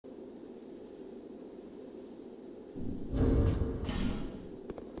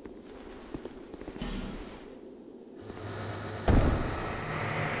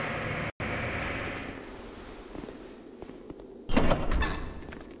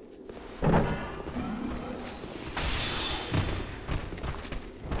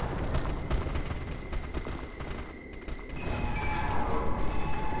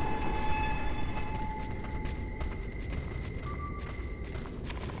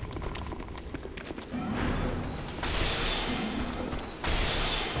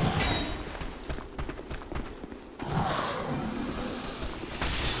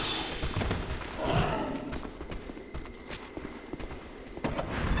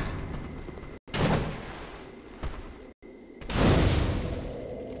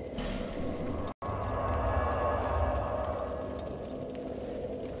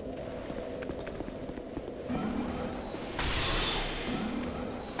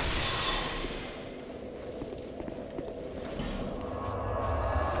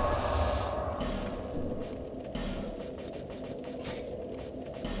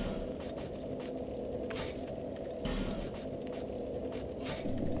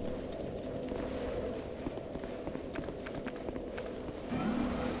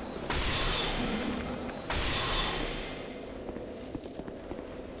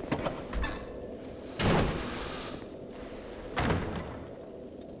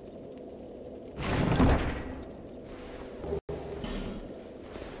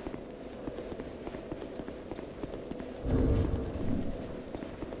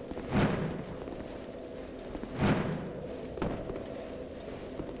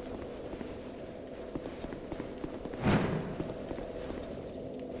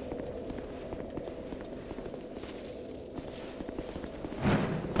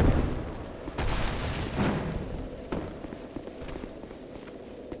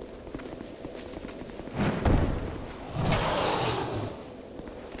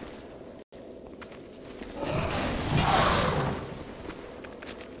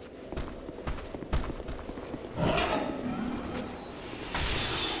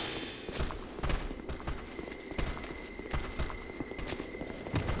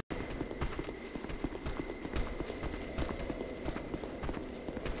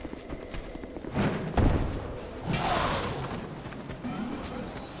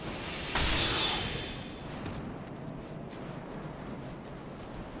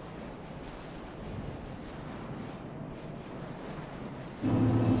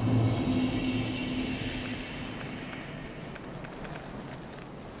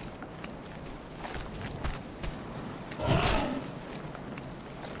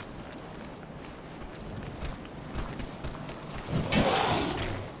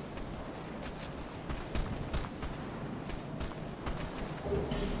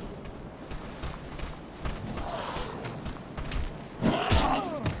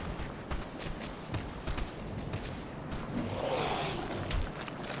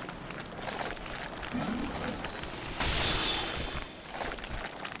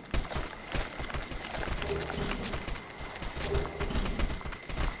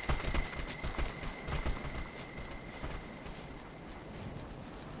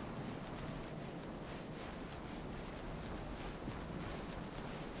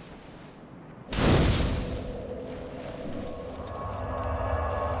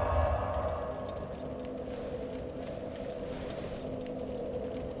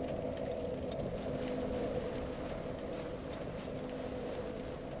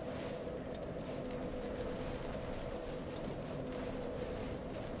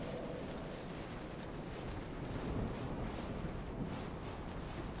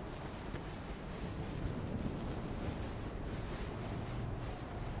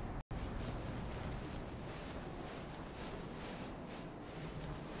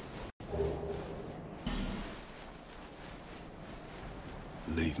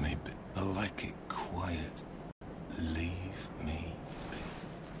Leave me be. I like it quiet. Leave me be.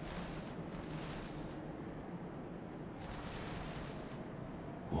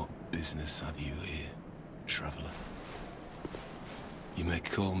 What business have you here, traveler? You may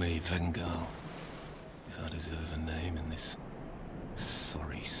call me Vengal, if I deserve a name in this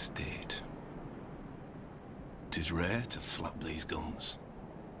sorry state. 'Tis rare to flap these guns.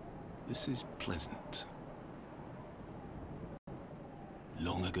 This is pleasant.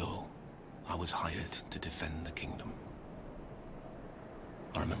 Long ago, I was hired to defend the kingdom.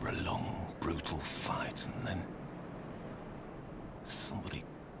 I remember a long, brutal fight, and then somebody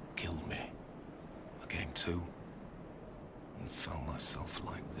killed me. I came to and found myself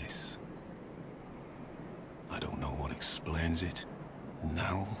like this. I don't know what explains it.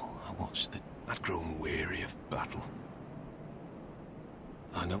 Now I watch the... I've grown weary of battle.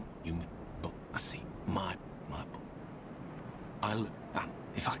 I know you, but I see my...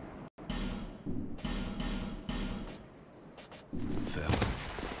 if I... Farewell.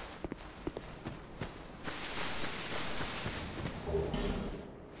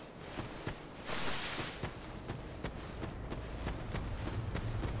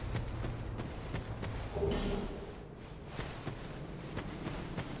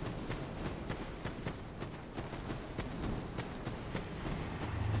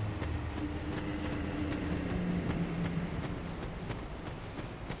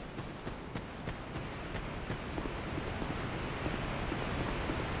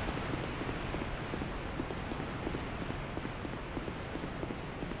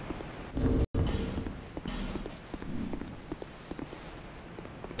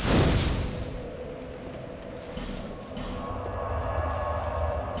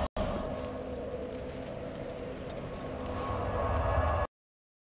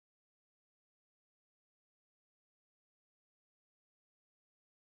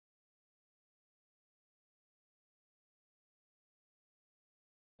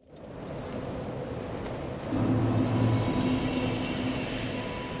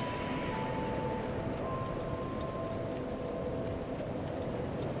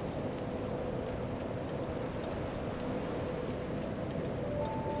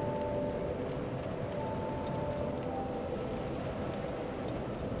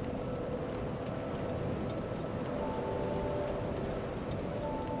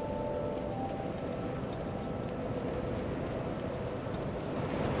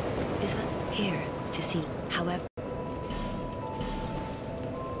 Is that here to see, however?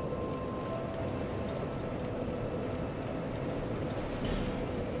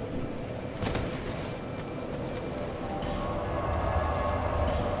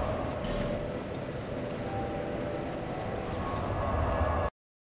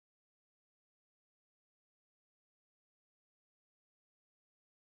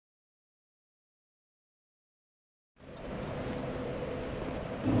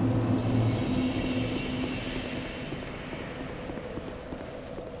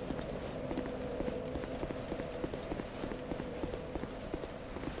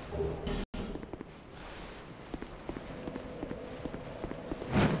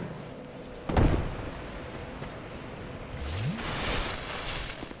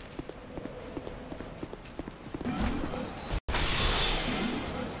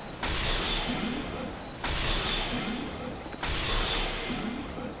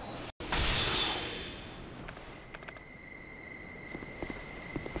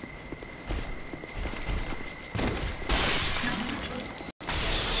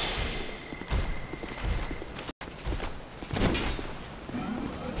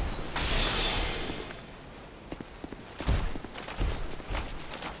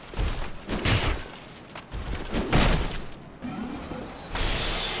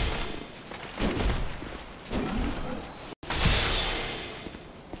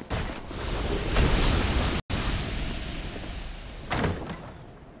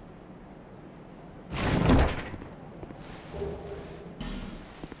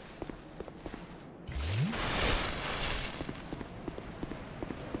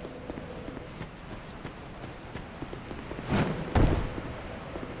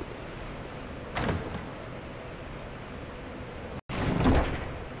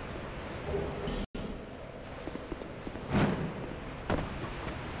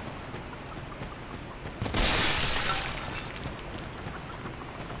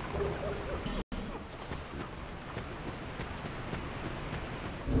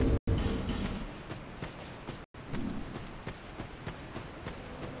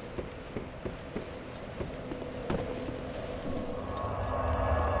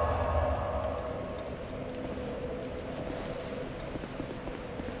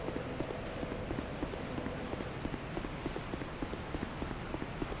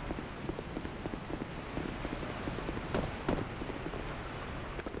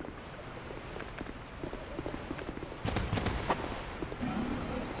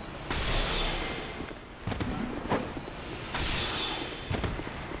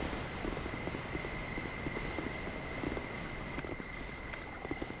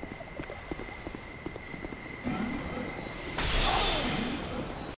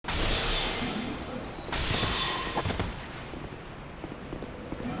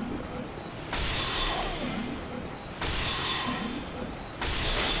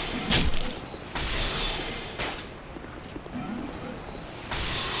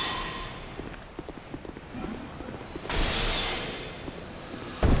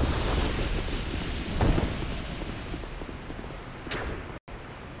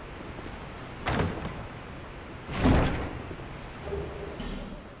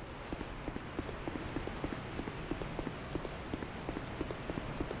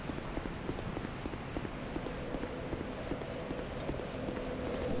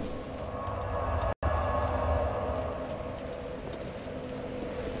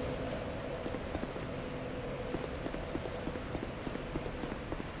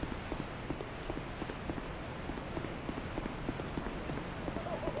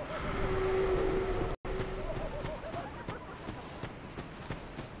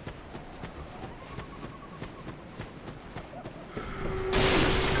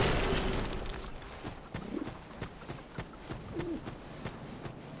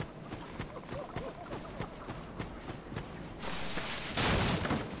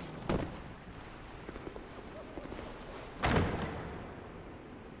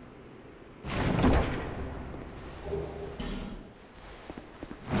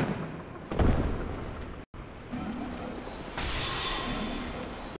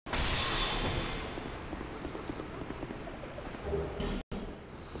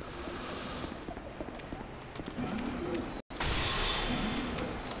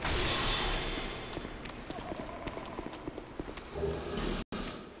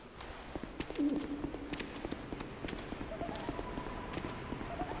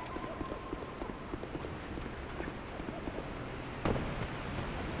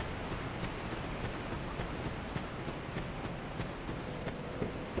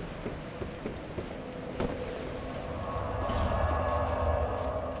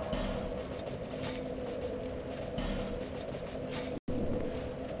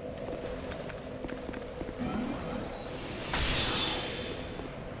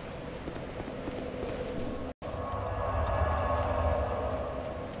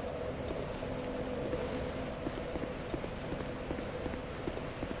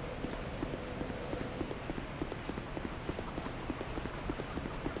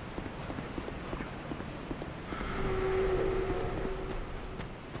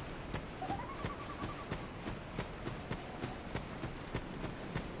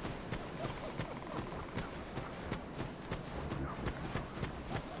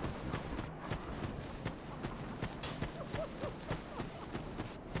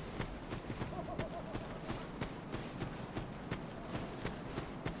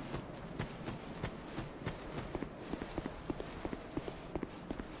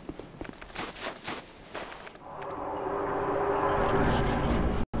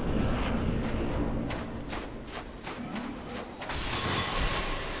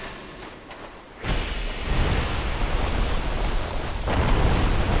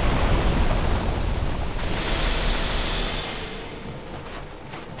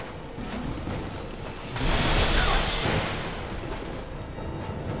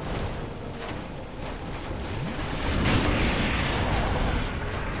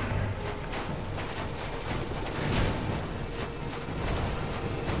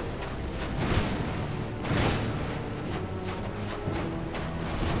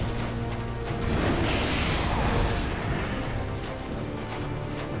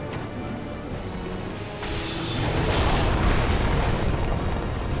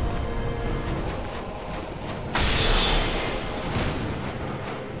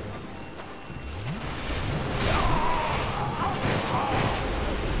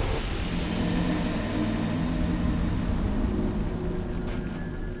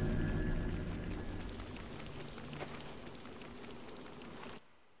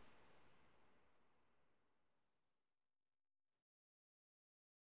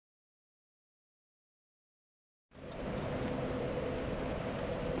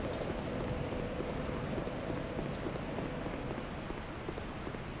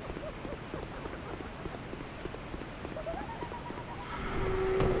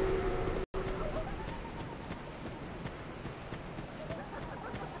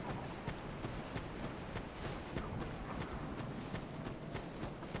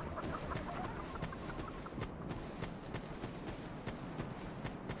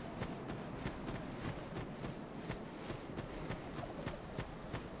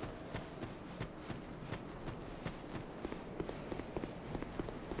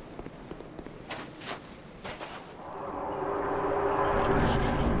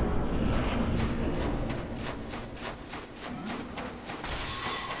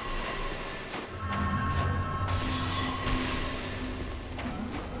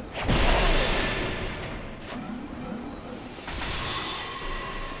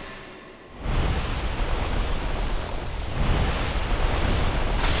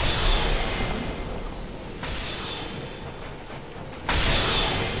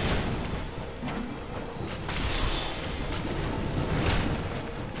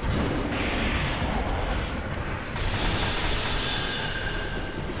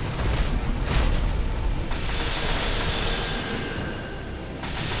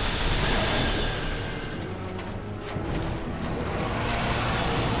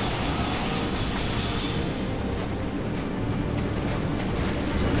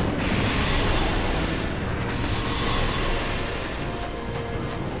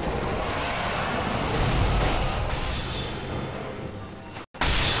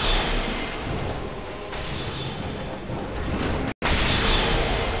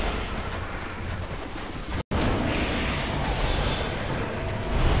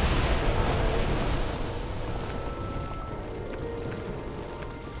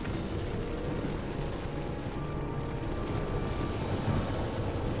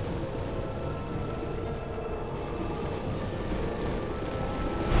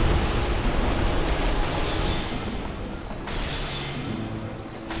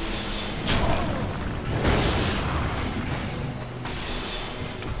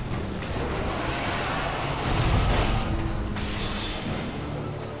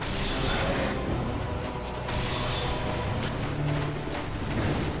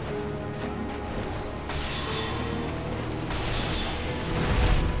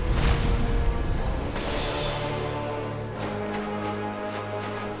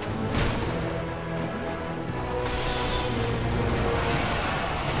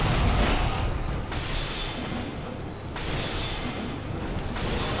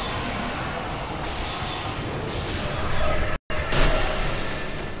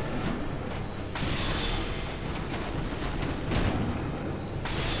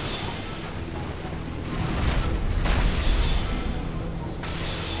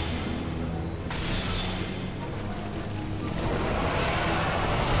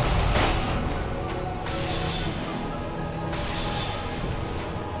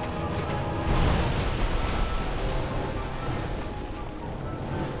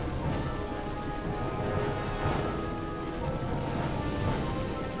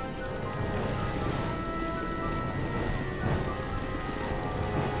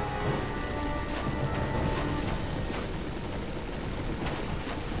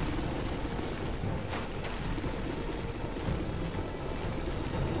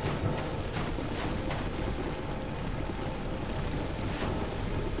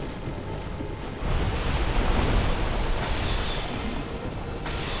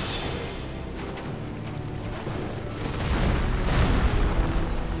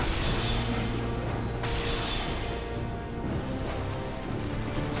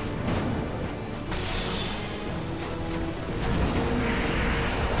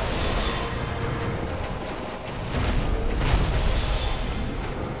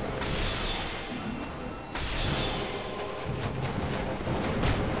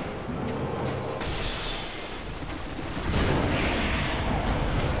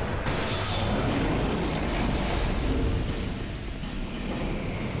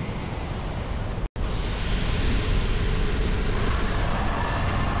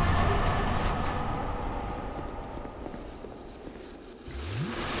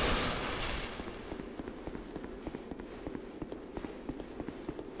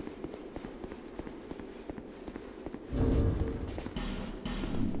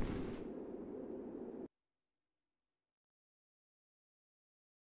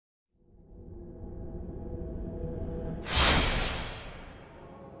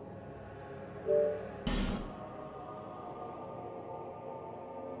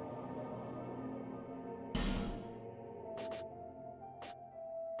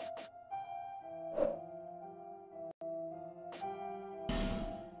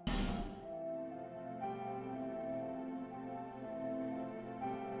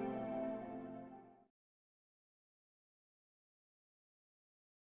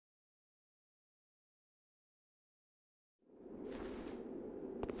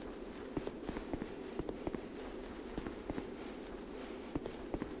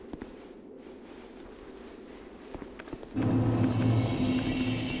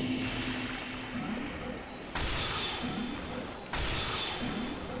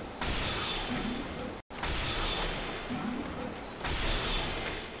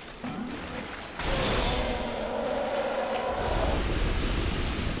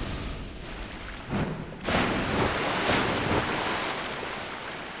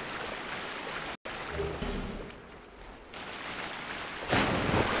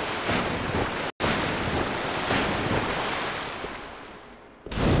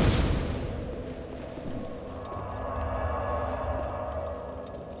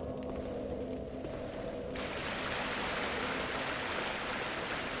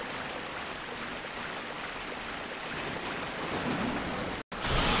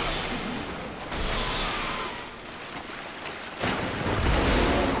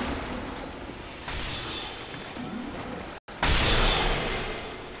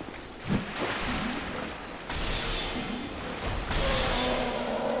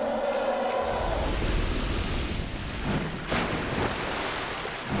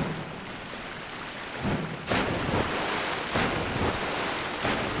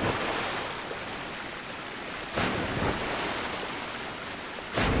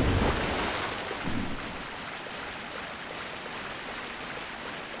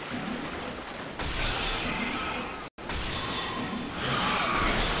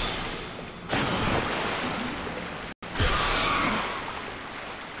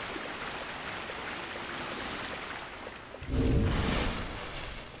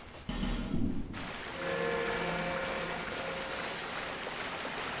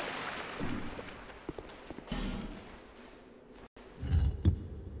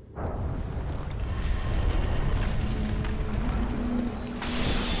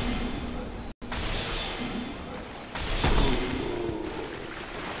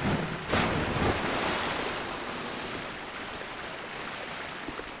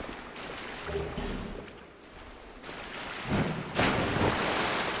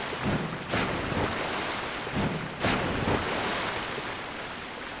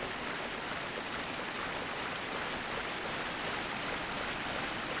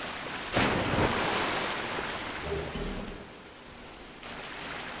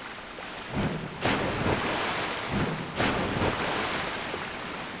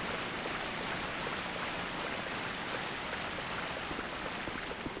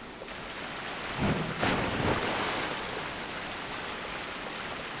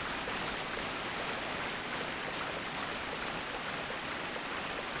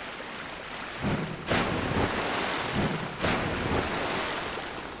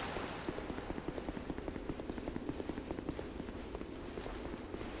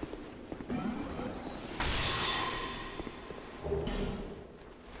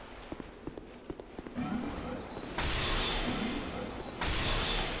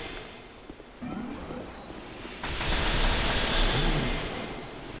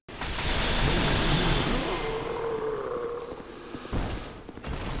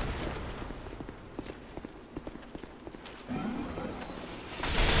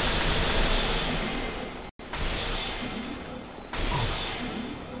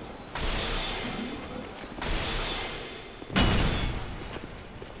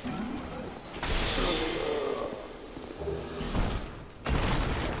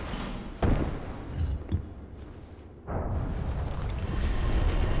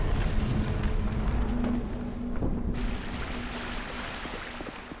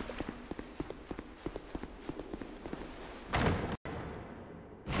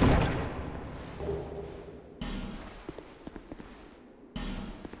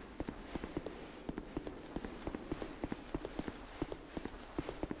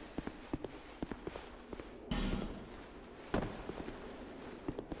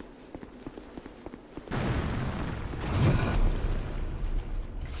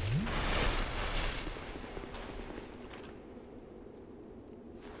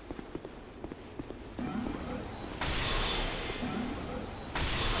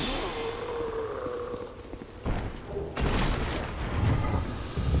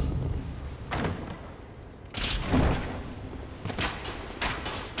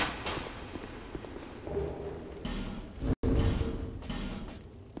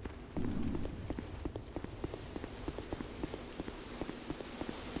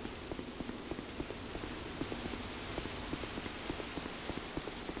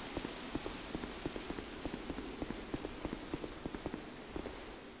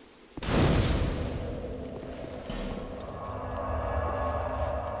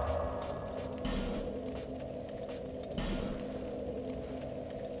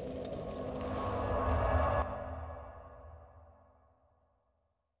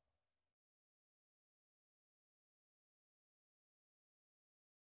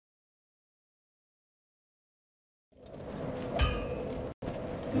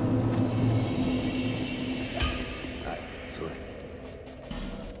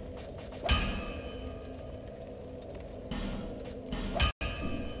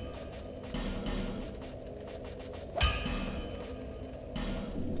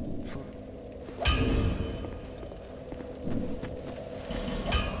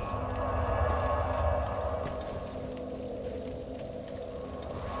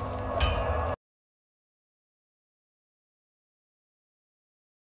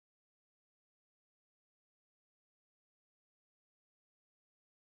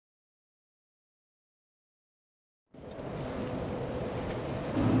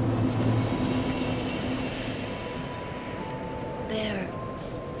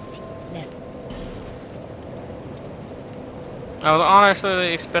 I was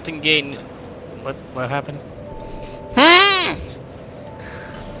honestly expecting gain. What happened? Hmm.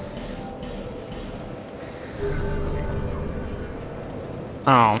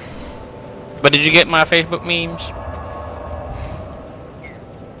 Oh. But did you get my Facebook memes?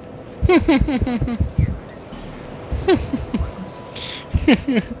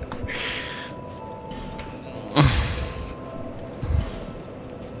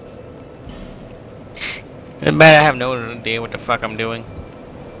 It's bad I have no idea what the fuck I'm doing.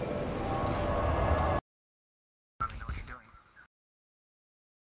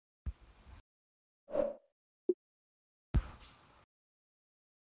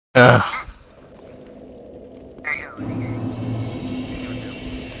 Ugh.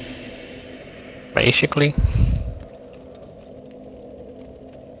 Basically.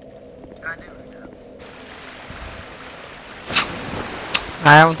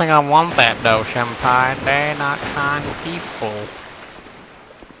 I don't think I want that though, Senpai. They're not kind people.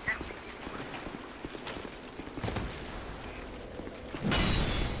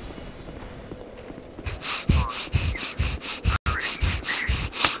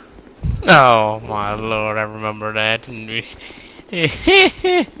 Oh my lord, I remember that. I'm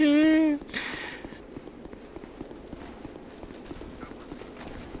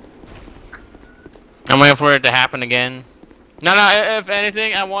waiting for it to happen again. No, no, if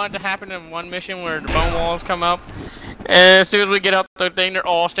anything, I want it to happen in one mission where the bone walls come up. And as soon as we get up the thing, they're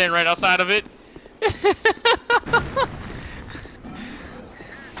all standing right outside of it.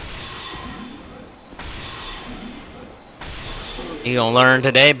 You gonna learn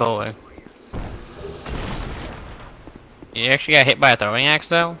today, boy. You actually got hit by a throwing axe,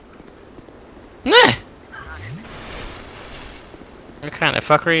 though? Nah! What kind of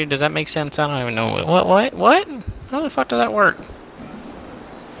fuckery? Does that make sense? I don't even know. What? How the fuck does that work?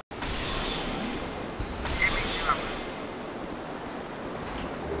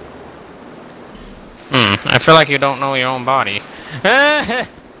 I feel like you don't know your own body.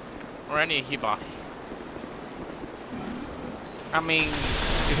 Or any body. I mean,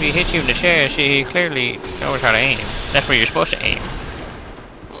 if he hits you in the chest, he clearly knows how to aim. That's where you're supposed to aim.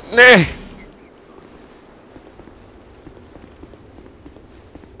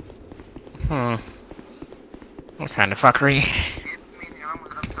 What kind of fuckery?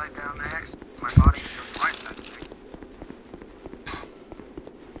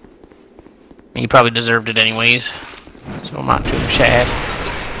 You probably deserved it anyways, so I'm not too sad.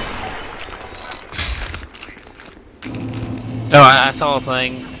 No, I saw a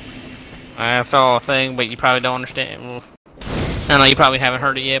thing. I saw a thing, but you probably don't understand. Well, I don't know, you probably haven't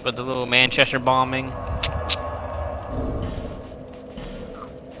heard it yet, but the little Manchester bombing.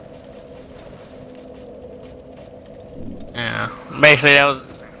 Yeah, basically that was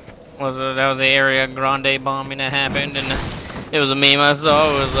the area Grande bombing that happened, and it was a meme I saw.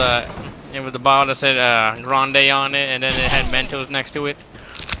 It was the ball that said Grande on it, and then it had Mentos next to it.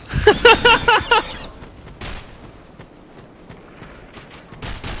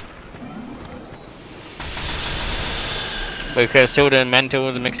 Because soda and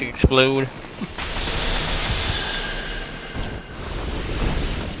Mentos makes it explode.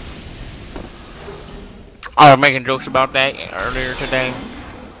 I was making jokes about that earlier today.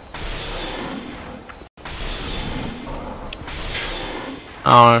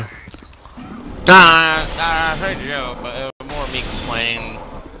 I heard a joke, but it was more me complaining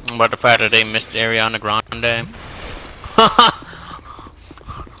about the fact that they missed Ariana Grande.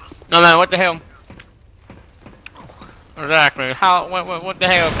 No man, what the hell? Exactly. What the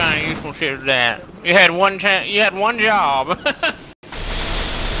hell kind of useful shit is that? You had one chance. You had one job.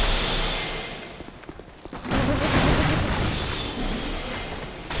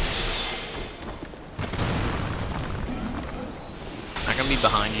 I can be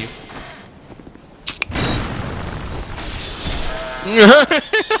behind you.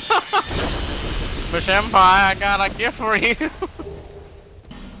 But Senpai, I got a gift for you.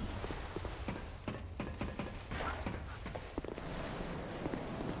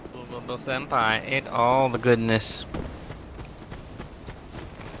 Little Senpai, ate all the goodness.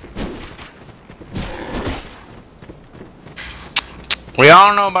 We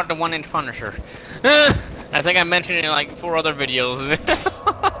all know about the 1-inch Punisher. I think I mentioned it in like 4 other videos.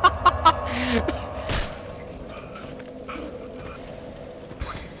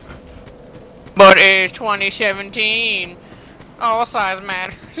 But it's 2017. All size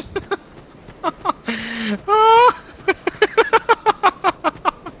matters.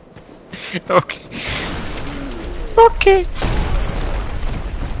 Okay. Okay.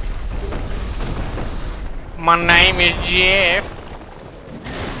 My name is Jeff.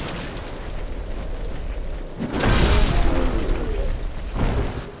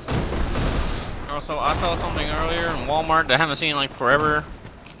 Also, I saw something earlier in Walmart that I haven't seen in like forever.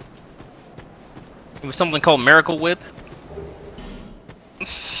 It was something called Miracle Whip.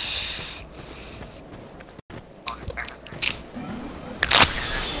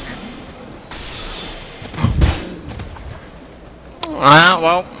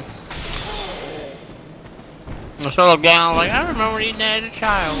 Well, this little gal was like, I remember eating that as a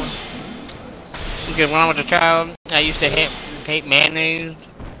child. Because when I was a child, I used to hate mayonnaise.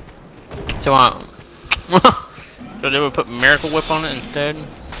 So so they would put Miracle Whip on it instead.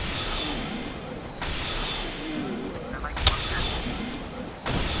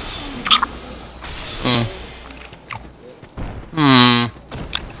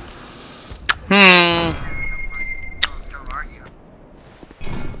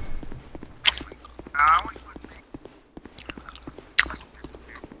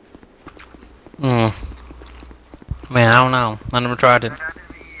 Man, I don't know. I never tried it.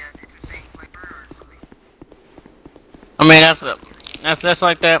 I mean, that's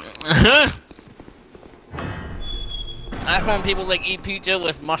like that. That's when people like eat pizza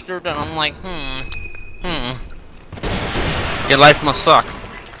with mustard, and I'm like, your life must suck.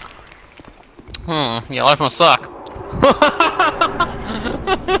 Your life must suck.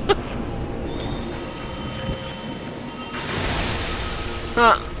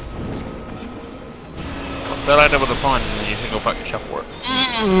 That I did with a fun, and then you should go fuck yourself for it.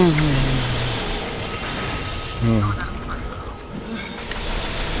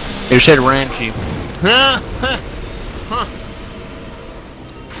 You said ranchy.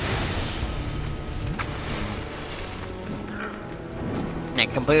 I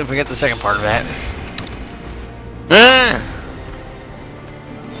completely forget the second part of that.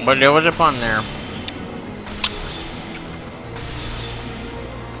 But there was a fun there.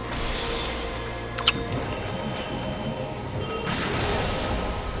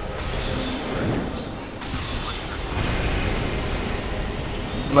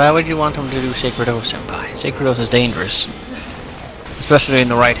 Why would you want him to do Sacred Oath, Senpai? Sacred Oath is dangerous. Especially in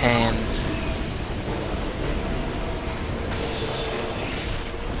the right hand.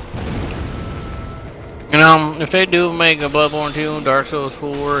 You know, if they do make a Bloodborne 2, Dark Souls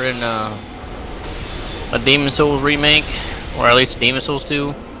 4, and a Demon Souls remake, or at least Demon Souls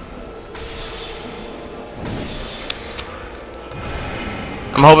 2,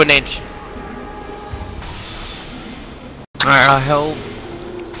 I'm hoping they... I hope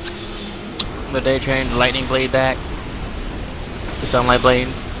that they change the Lightning Blade back. The Sunlight Blade.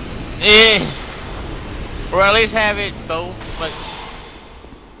 Or at least have it both, but...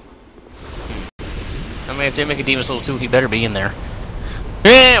 I mean, if they make a Demon Souls 2, he better be in there.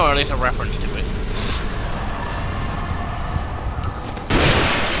 Or at least a reference to it.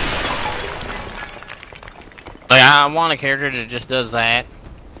 Like, I want a character that just does that.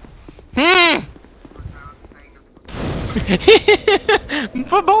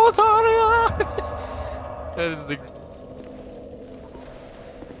 For both audio. That is the...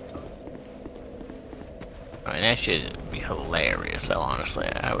 I mean, that should be hilarious, though, honestly.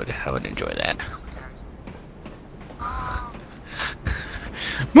 I would enjoy that.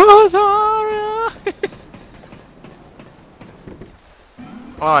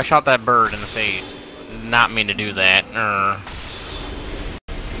 Oh, I shot that bird in the face. Not mean to do that.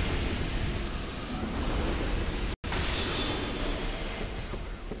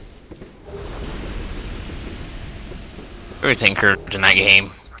 Everything curves in that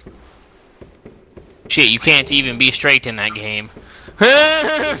game. Shit, you can't even be straight in that game.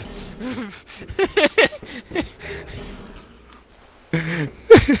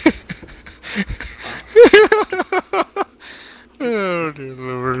 Oh dear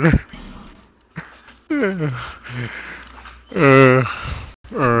Lord.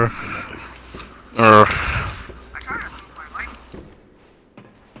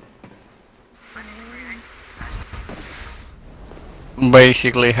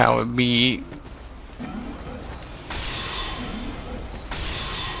 Basically how it be.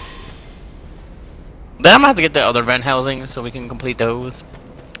 Then I'm gonna have to get the other vent housing so we can complete those.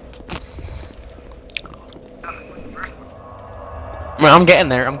 Well, I'm getting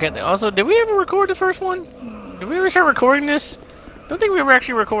there. Also, did we ever record the first one? Did we ever start recording this? I don't think we ever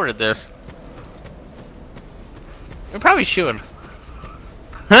actually recorded this. We probably should.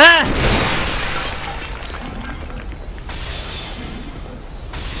 Huh?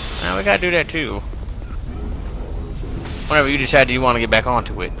 Now we gotta do that too. Whenever you decide you want to get back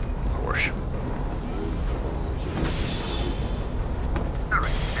onto it, of course.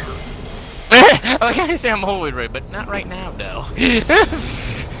 Like I say, I'm always right, but not right now, though.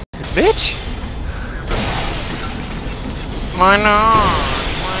 Bitch! Why not?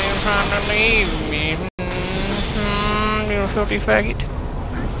 Why are you trying to leave me? You filthy faggot.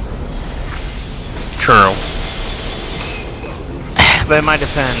 True. But in my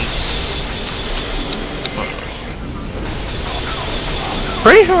defense...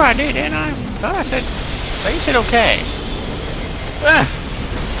 Pretty sure I did, didn't I? Thought I said... you said okay.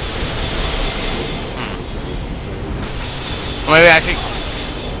 Maybe actually...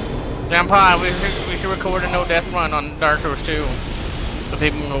 Grandpa, we should record a no death run on Dark Souls 2. So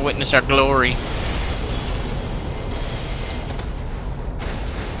people will witness our glory.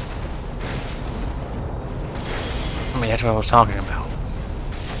 I mean, that's what I was talking about.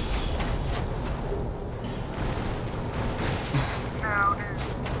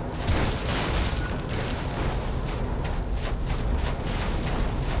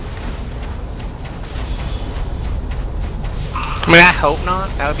 I mean, I hope not.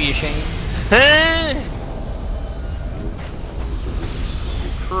 That would be a shame.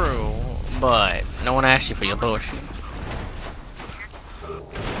 True, but no one asked you for your bullshit.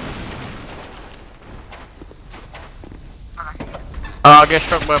 Oh, I get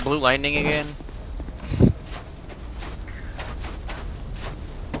struck by blue lightning again.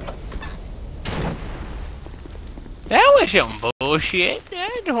 That was some bullshit.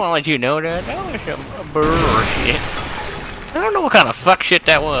 I just want to let you know that. That was some bullshit. I don't know what kind of fuck shit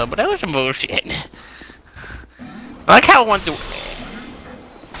that was, but that was some bullshit. I like how it went through.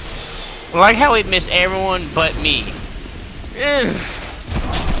 I like how it missed everyone but me. Ugh.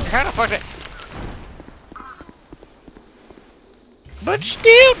 How the fuck that? But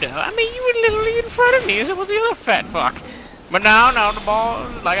still, though, I mean, you were literally in front of me, so was the other fat fuck. But no, the ball,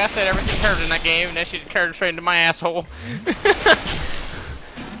 like I said, everything curved in that game, and that shit curved straight into my asshole.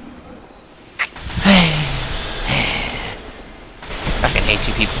 Fucking hate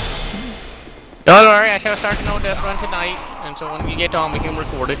you people. Don't worry, I shall start the No Death Run tonight, and so when you get home, we can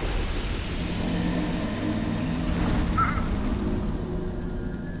record it.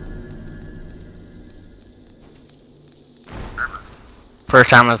 First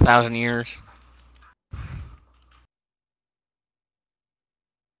time in 1,000 years.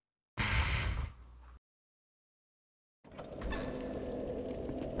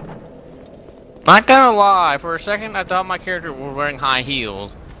 Not gonna lie, for a second I thought my character was wearing high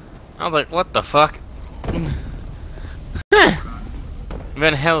heels. I was like, what the fuck?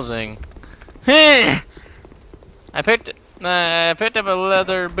 Van Helsing. I picked up a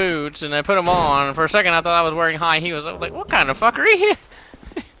leather boots and I put them on, and for a second I thought I was wearing high heels. I was like, what kind of fuckery?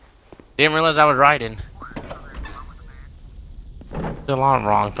 Didn't realize I was riding. There's a lot of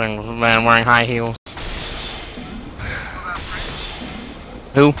wrong things with a man wearing high heels.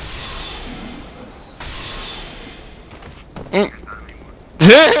 Who?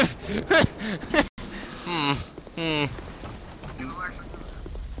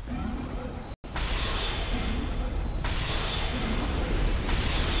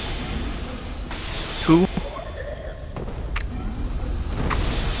 Who?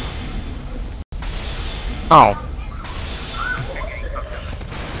 Oh.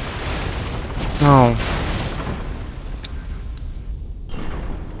 No.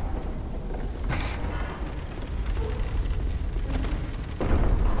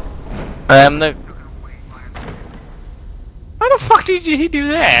 The... How the fuck did he do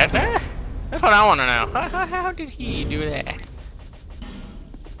that? That's what I want to know. How did he do that?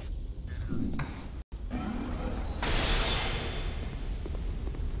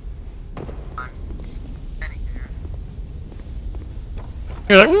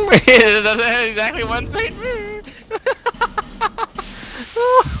 You're like, it doesn't have exactly one same.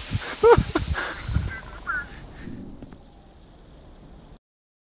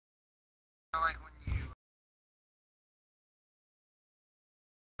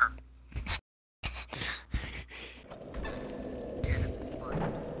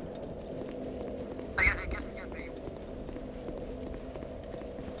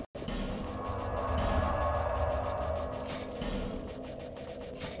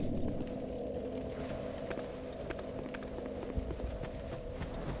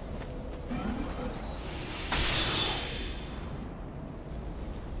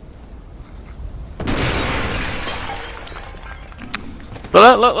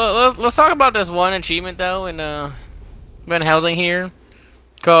 But let's talk about this one achievement though in Van Helsing here,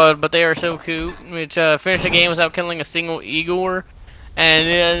 called "But They Are So Cute," which finished the game without killing a single Igor. And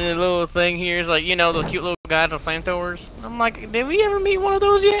the little thing here is like, you know, those cute little guys with flamethrowers. I'm like, did we ever meet one of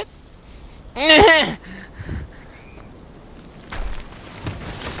those yet?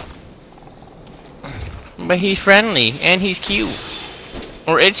 But he's friendly and he's cute,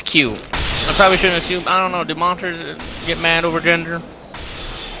 or it's cute. I probably shouldn't assume. I don't know. Do monsters get mad over gender?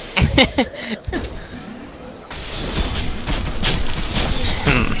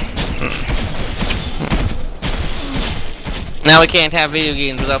 Now we can't have video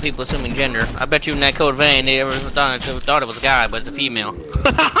games without people assuming gender. I bet you in that code vein they ever thought it was a guy, but it's a female.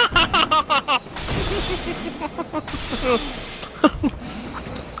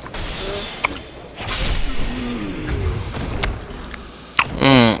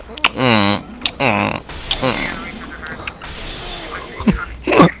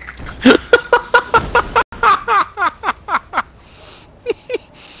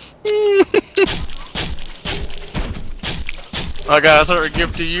 I got a certain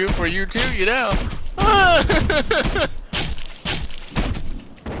gift to you for you too, you know.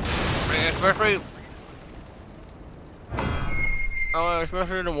 Especially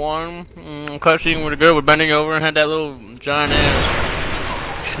the one cutscene where the girl was bending over and had that little giant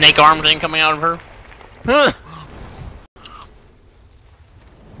ass snake arm thing coming out of her.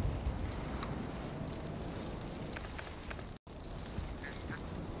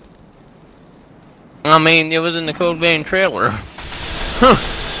 I mean, it was in the Code Vein trailer. Yeah,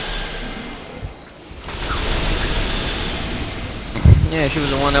 she was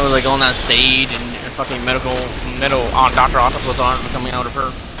the one that was like on that stage and fucking metal on Dr. Octopus arm coming out of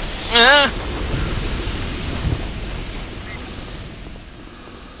her.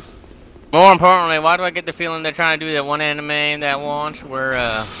 More importantly, why do I get the feeling they're trying to do that one anime that once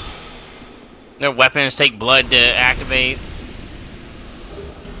where their weapons take blood to activate?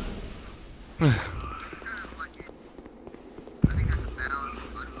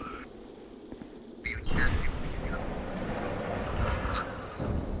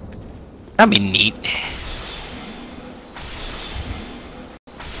 That'd be neat.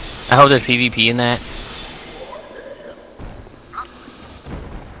 I hope there's PvP in that.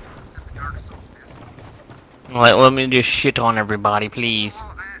 Let me just shit on everybody, please.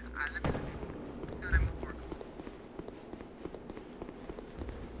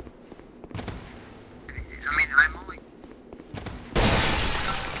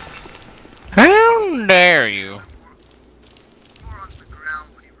 How dare you?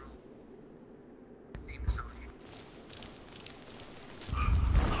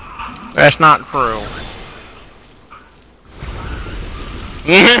 That's not true.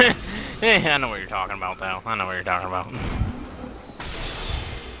 I know what you're talking about, though. I know what you're talking about.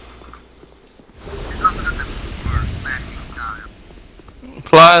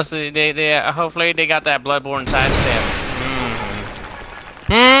 Plus, they hopefully they got that Bloodborne sidestep.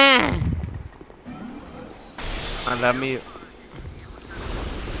 I love me.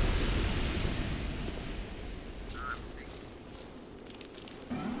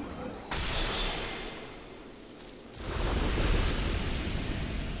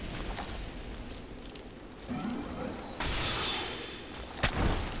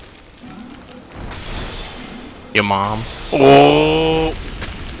 Your mom. Oh.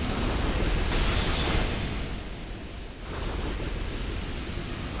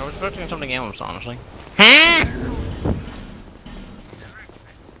 I was expecting something else, honestly.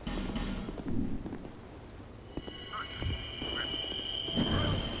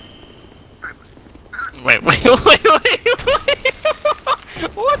 Wait.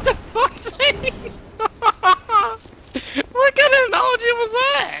 What the fuck's that? What kind of analogy was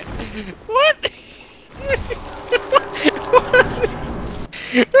that? What?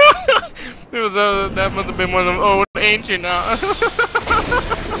 It was that must have been one of them old ancient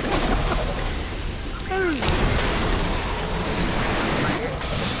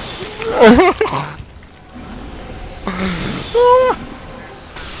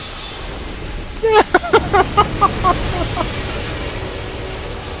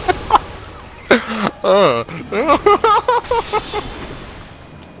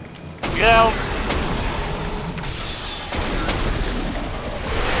Yeah.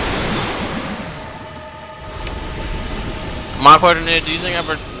 My question is, do you think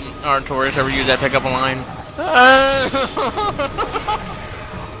our tourists ever use that pickup line?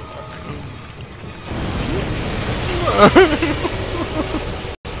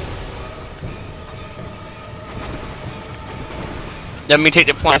 Let me take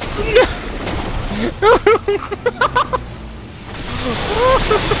the plus.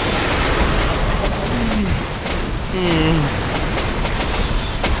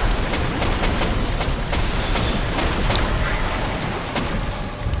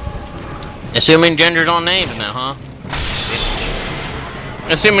 Assuming gender's on names now, huh?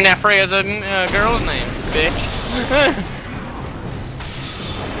 Bitch. Assuming that Freya's a girl's name, bitch.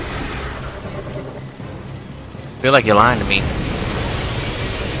 Feel like you're lying to me.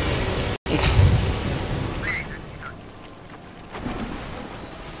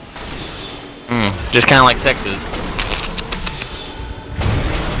 Just kind of like sexes.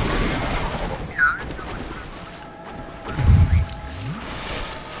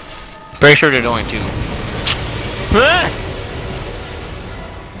 Pretty sure they're going to.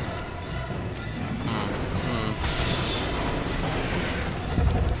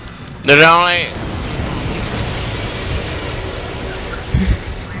 They're only.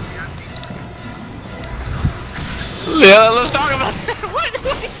 Yeah, let's talk about that. What?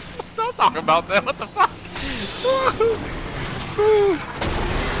 Let's not talk about that. What the fuck?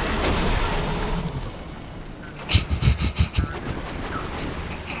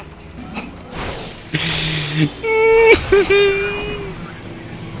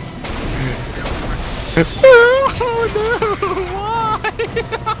 Oh no! Why?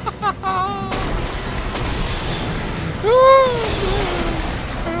 Oh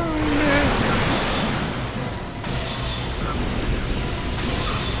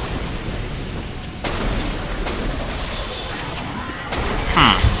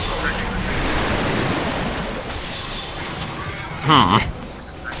no!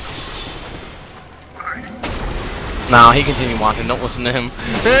 No, he continued watching. Don't listen to him.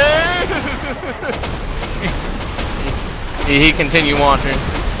 he continued watching.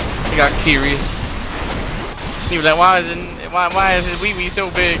 He got curious. He was like, "Why is his wee wee so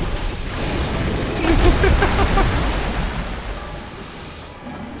big?"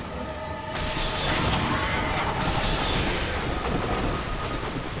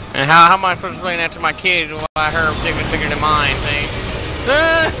 And how am I supposed to explain that to my kids? Why her dick is bigger than mine? See?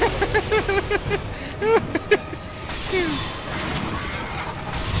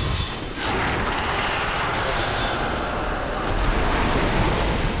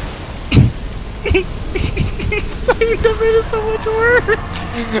 That made it so much worse.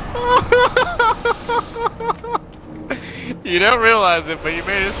 You don't realize it, but you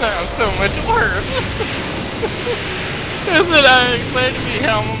made it sound so much worse. And then I explained to me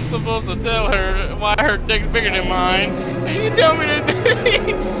how I'm supposed to tell her why her dick's bigger than mine, and you tell me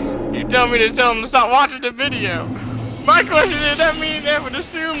to tell them to stop watching the video. My question is, that means they would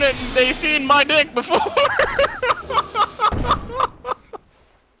assume that they seen my dick before.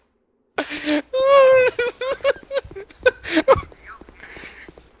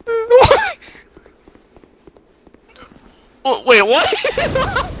 Wait, what?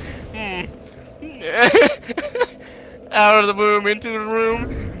 Out of the room, into the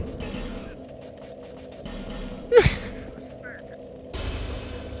room.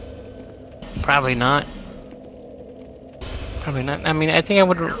 Probably not. Probably not. I mean, I think I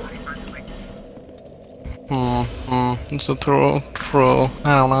would. It's a throw.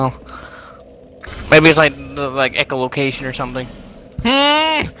 I don't know. Maybe it's like the echolocation or something.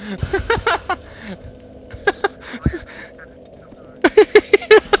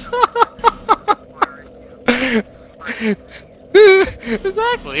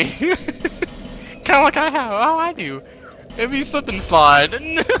 Exactly. Kind of like how I do. Maybe slip and slide.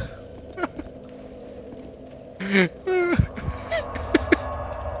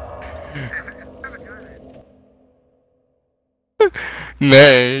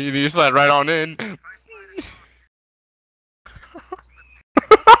 Nay, you slide right on in.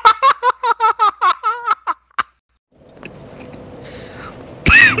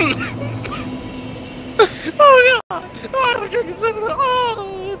 Oh god! Oh, I'm drinking some of the.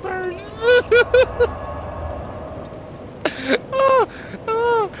 Oh, it burns!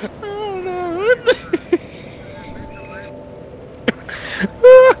 Oh no!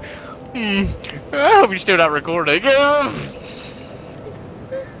 I hope you're still not recording.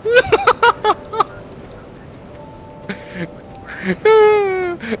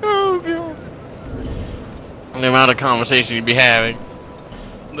 Oh god! The amount of conversation you'd be having.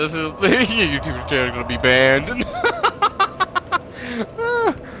 This is your YouTube channel gonna be banned.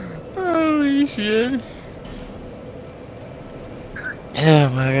 Holy shit! Oh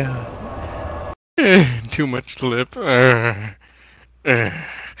my god! Too much lip.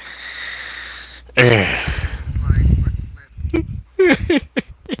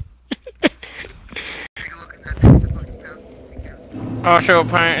 Also,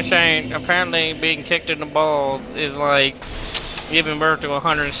 apparently being kicked in the balls is like giving birth to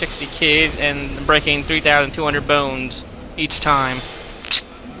 160 kids and breaking 3,200 bones each time.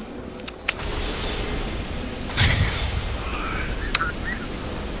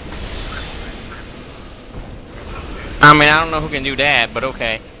 I mean, I don't know who can do that, but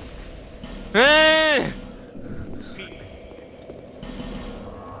okay.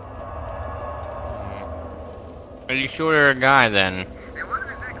 Are you sure you're a guy then?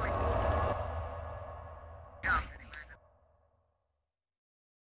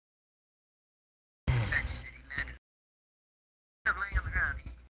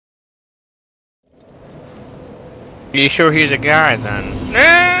 Are you sure he's a guy then?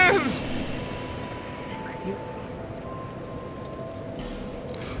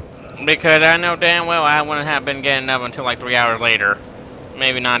 Because I know damn well I wouldn't have been getting up until like 3 hours later.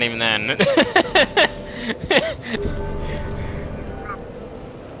 Maybe not even then.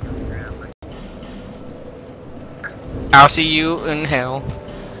 I'll see you in hell.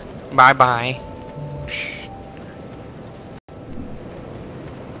 Bye bye.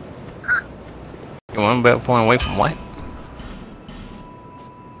 You want to bet flying away from what?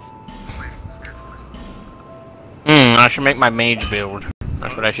 I should make my mage build.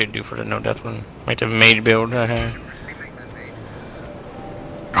 That's what I should do for the no death one. Make the mage build. Oh,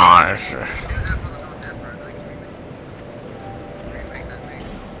 that's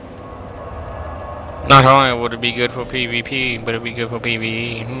not only would it be good for PvP, but it'd be good for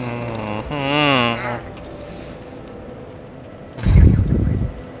PvE.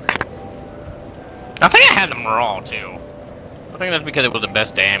 I think I had them raw too. I think that's because it was the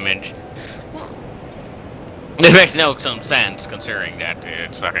best damage. This makes no some sense considering that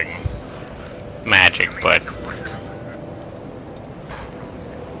it's fucking magic, but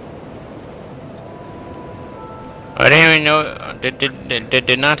I didn't even know.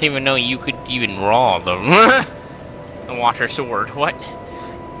 Did not even know you could even raw the the water sword. What?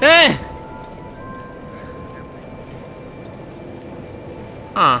 Eh.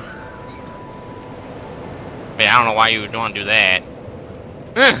 Huh. Yeah, I don't know why you would want to do that.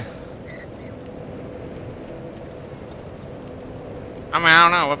 Eh. I mean, I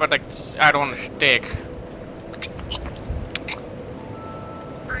don't know. What about like I don't want to stick.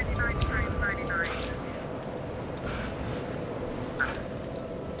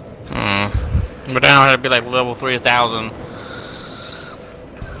 But now it'd be like level 3000.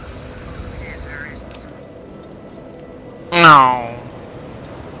 No.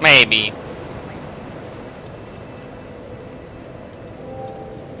 Maybe.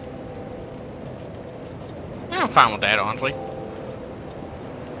 I'm fine with that, honestly.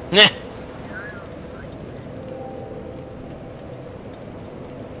 Nah.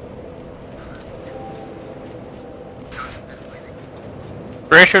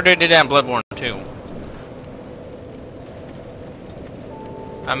 Pretty sure they did that in Bloodborne too.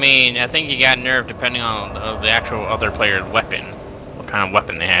 I mean, I think you got nerfed depending on the actual other player's weapon. What kind of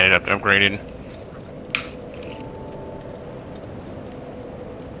weapon they had it upgraded.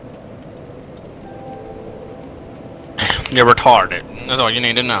 You're retarded. That's all you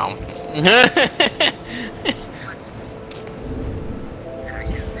need to know.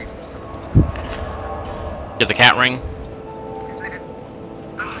 Get the cat ring.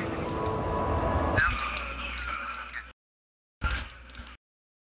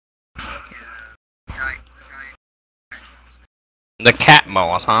 The cat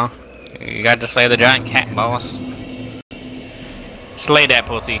boss, huh? You got to slay the giant cat boss. Slay that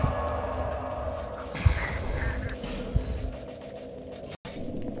pussy.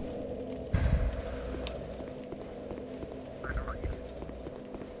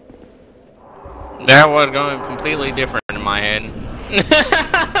 That was going completely different in my head.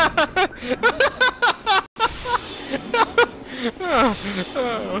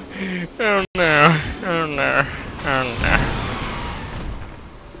 Oh no. Oh no. Oh no.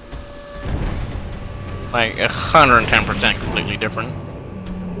 Like 110% completely different.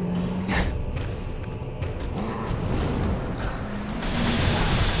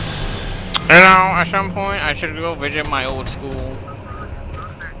 You know, at some point I should go visit my old school.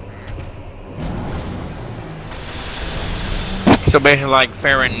 So basically like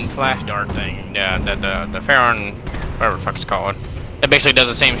Farron Flash Dart thing, the Farron, whatever the fuck it's called. It basically does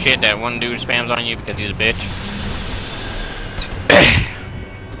the same shit that one dude spams on you because he's a bitch.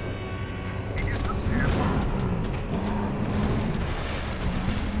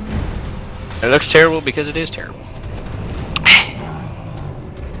 It looks terrible because it is terrible.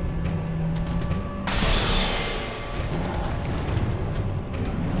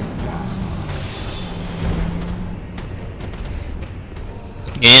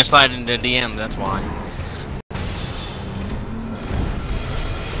 You didn't slide into DM, that's why.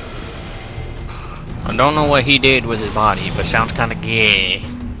 I don't know what he did with his body, but sounds kinda gay.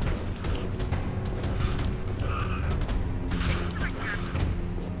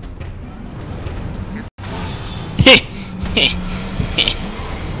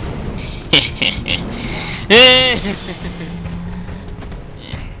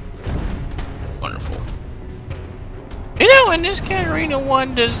 Wonderful. You know, in this Katarina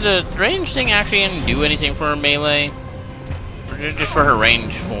one, does the range thing actually do anything for her melee? Or just for her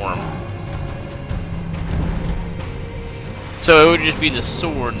range form? So it would just be the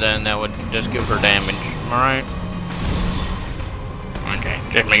sword then that would just give her damage, am I right? Okay,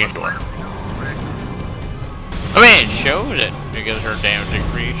 just making sure. I mean, it shows it because her damage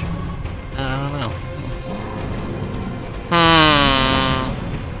increase. I don't know.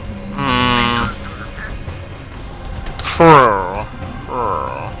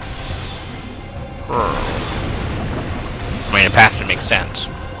 I mean, a passive makes sense.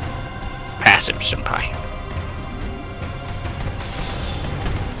 Passive, senpai.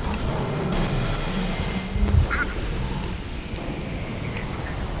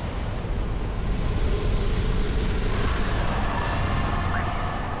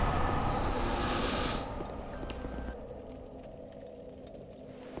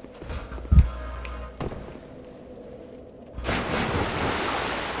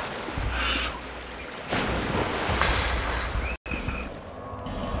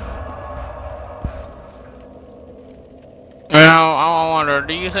 Well, I wonder,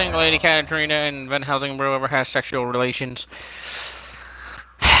 do you think Lady Katarina and Van Helsing Bro ever has sexual relations?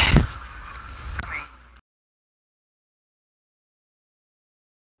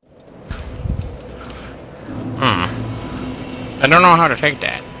 I don't know how to take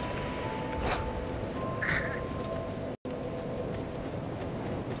that.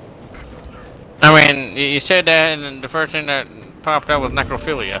 I mean, you said that, and then the first thing that popped up was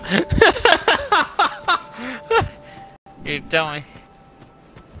necrophilia. You tell me.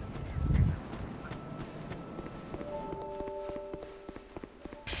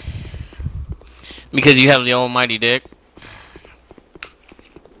 Because you have the almighty dick.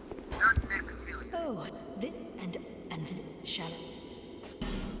 Oh, this and shall.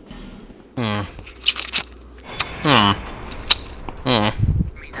 Hmm. Hmm. Hmm.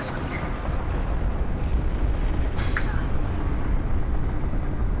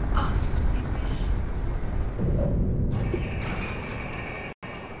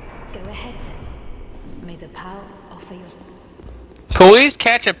 Go ahead then. May the power offer you. Police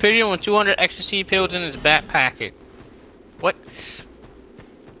catch a pigeon with 200 ecstasy pills in its back pocket. What?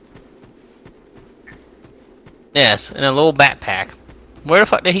 Yes, in a little backpack. Where the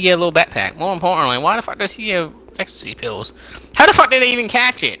fuck did he get a little backpack? More importantly, why the fuck does he have ecstasy pills? How the fuck did they even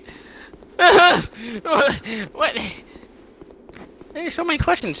catch it? What? There's so many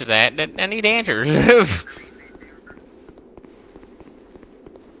questions to that I need answers.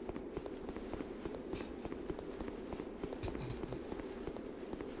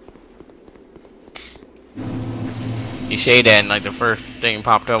 You say that and like the first thing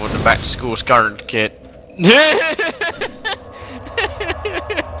popped up was the back to school scarred kit.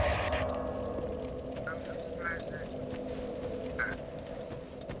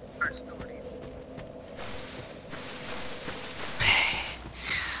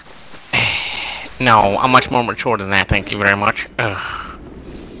 No, I'm much more mature than that, thank you very much. Ugh.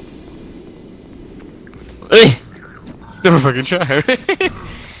 Never fucking child. It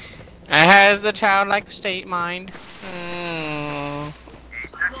has the childlike state mind.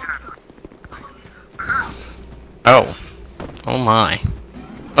 Oh. Oh my.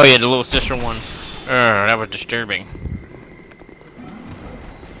 Oh yeah, the little sister one. That was disturbing.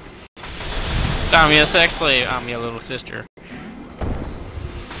 I'm your sex slave. I'm your little sister.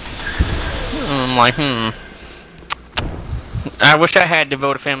 I'm like, I wish I had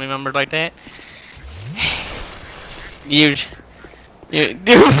devoted family members like that. You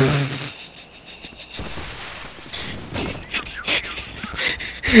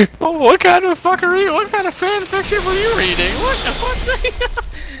oh, what kind of fuckery? What kind of fan fiction were you reading? What the fuck?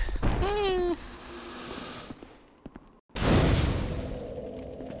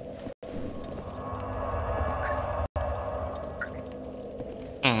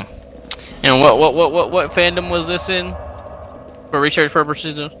 And what fandom was this in? For research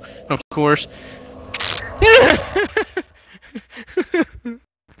purposes, of course.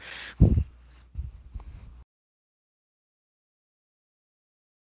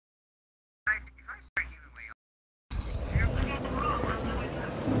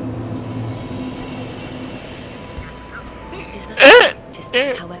 Is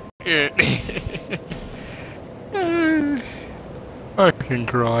that however? Fucking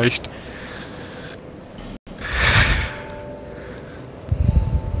Christ.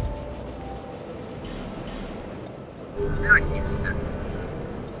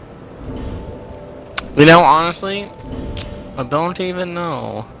 You know, honestly, I don't even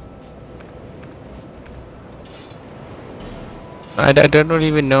know. I don't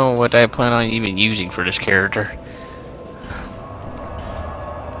even know what I plan on even using for this character.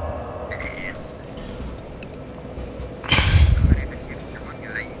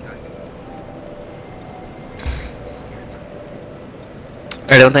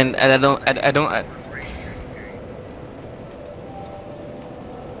 I don't think I don't.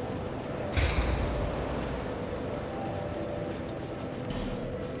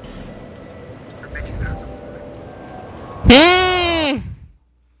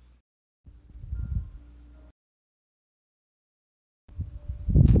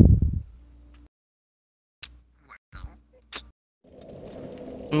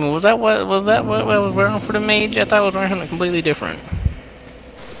 Was that what I was wearing for the mage? I thought I was wearing something completely different.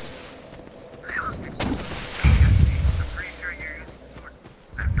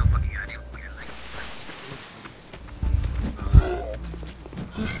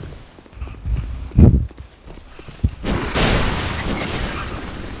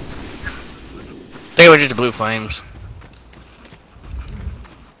 They were just the blue flames.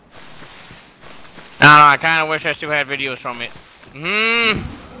 I don't know, I kinda wish I still had videos from it.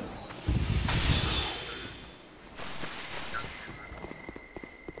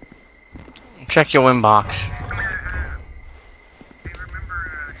 Check your inbox.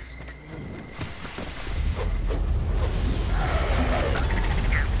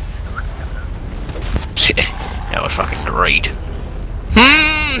 That was fucking great.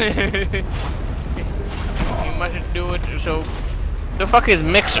 You must do it. So, the fuck is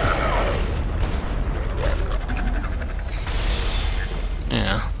Mixer?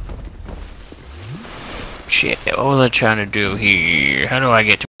 Yeah. Shit, what was I trying to do here? How do I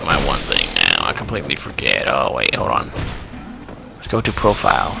get to my one thing now? I completely forget. Oh, wait, hold on. Let's go to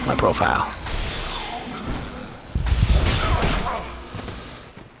profile. My profile.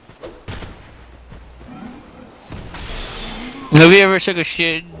 Have you ever took a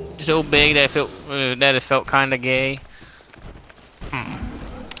shit so big that it felt kind of gay? I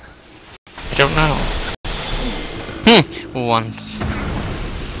don't know. Once.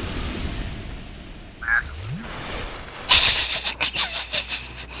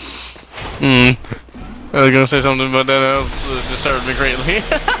 I was gonna say something about that. That disturbed me greatly.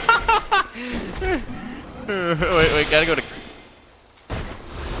 wait, gotta go to.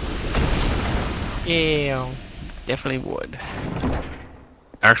 Yeah, definitely would.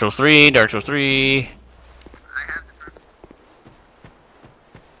 Dark Souls 3, Dark Souls 3.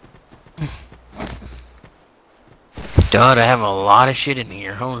 God, I have a lot of shit in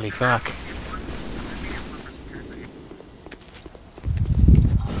here. Holy fuck.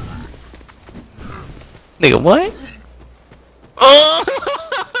 Nigga, what? Oh!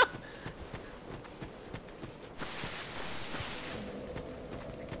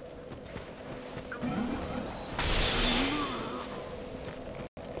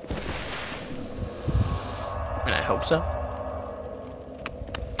 And I hope so.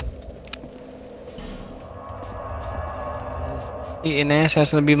 Eating ass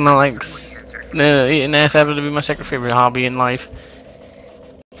has to be my eating ass happens to be my second favorite hobby in life.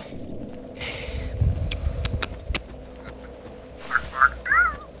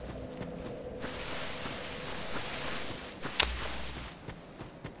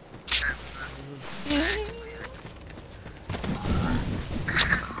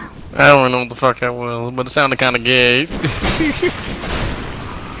 I don't even know what the fuck that was, but it sounded kind of gay.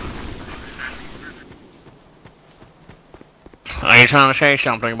 Are you trying to say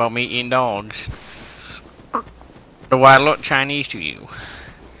something about me eating dogs? Do I look Chinese to you?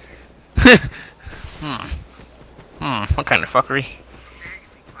 What kind of fuckery?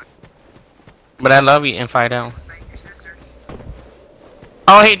 But I love eating Fido.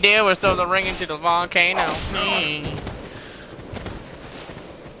 All he did was throw the ring into the volcano.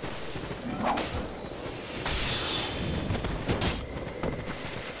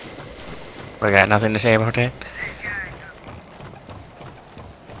 I got nothing to say about that.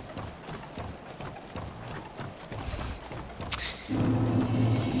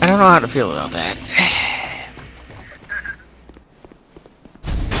 I don't know how to feel about that.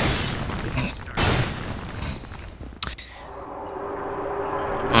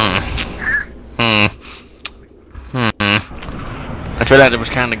 I feel like it was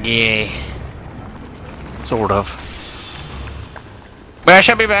kind of gay. Sort of. But I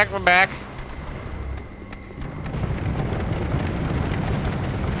should be back. We're back.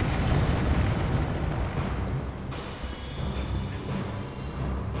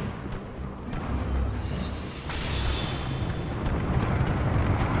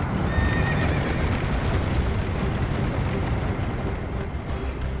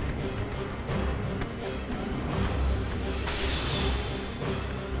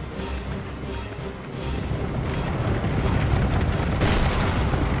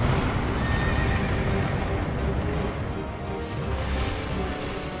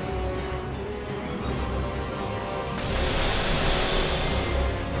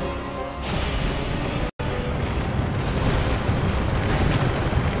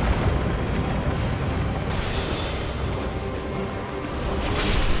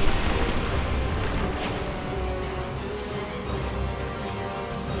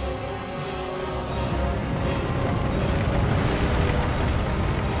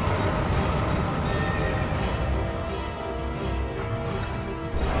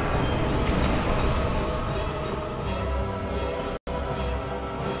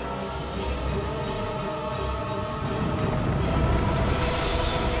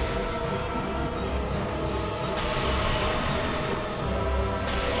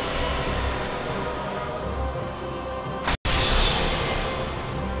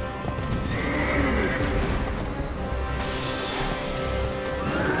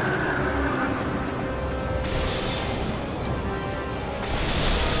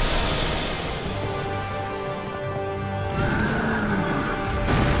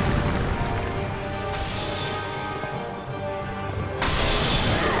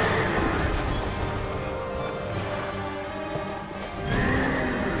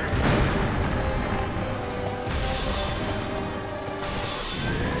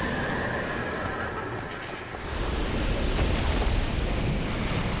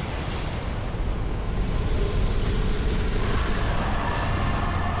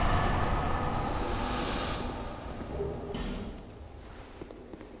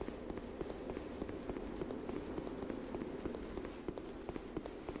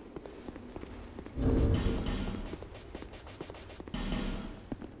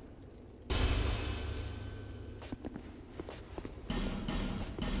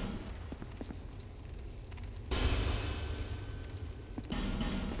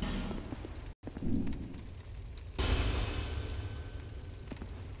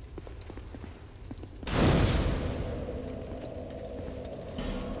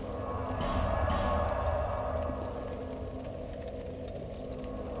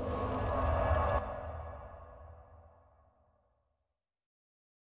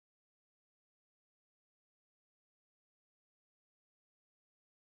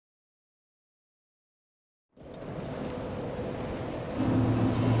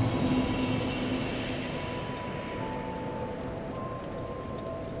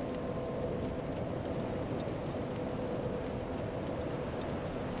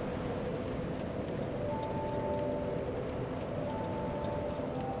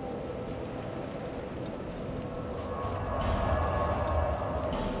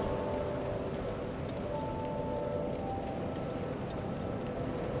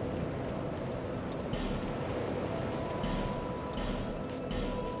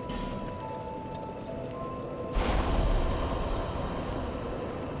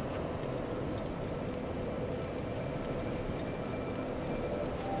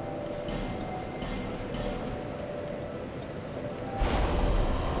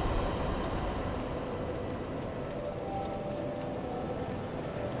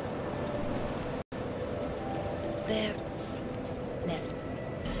 There... less...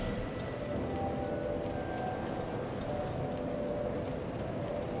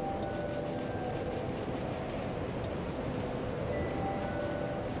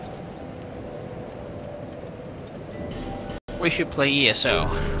 We should play ESO.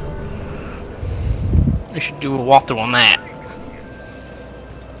 We should do a walkthrough on that.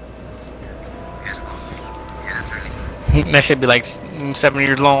 That should be like 7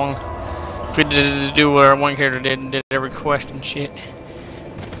 years long. If we did do what our one character did every quest and shit.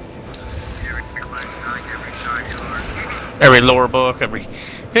 Every lore book, every...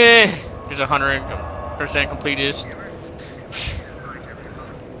 there's 100% completest.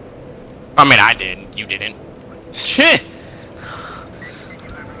 I mean, I did. You didn't. Shit!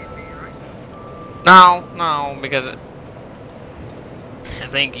 No, because I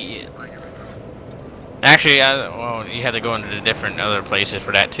think actually, well, you had to go into the different other places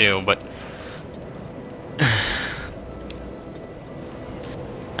for that too, but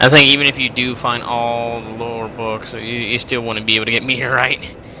I think even if you do find all the lore books, you still want to be able to get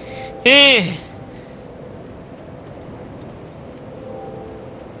meteorite.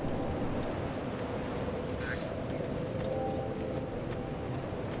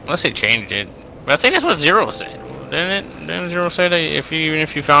 Unless they changed it. But I think that's what Zero said, didn't it? Didn't Zero say that even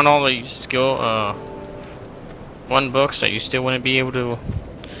if you found all the skill one books that you still wouldn't be able to?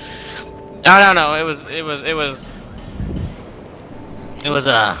 No. It was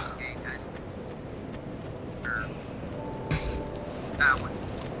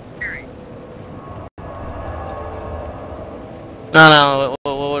no.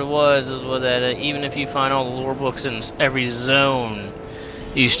 What it was that even if you find all the lore books in every zone,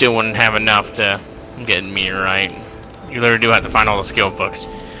 you still wouldn't have enough to get meteorite. You literally do have to find all the skill books.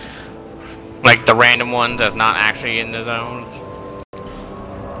 Like the random ones that's not actually in the zones.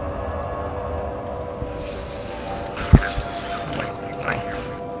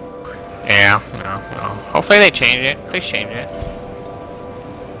 Yeah, no. Hopefully they change it. Please change it.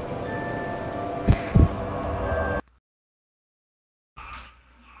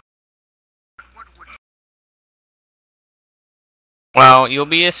 Well, you'll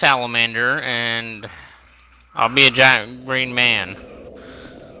be a salamander, and I'll be a giant green man.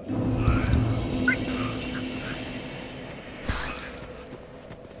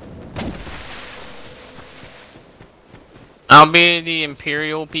 I'll be the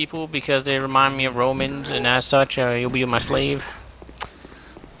Imperial people because they remind me of Romans, and as such, you'll be my slave.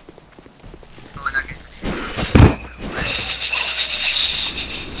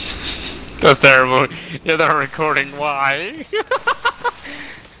 That's terrible. Yeah, they're recording. Why?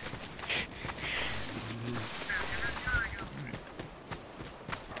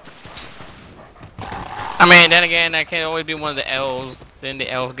 I mean, then again, that can't always be one of the elves. Then the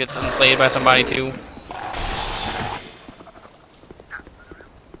elf gets enslaved by somebody too.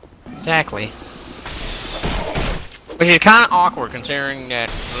 Exactly. Which is kind of awkward considering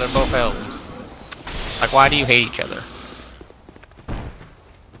that they're both elves. Like, why do you hate each other?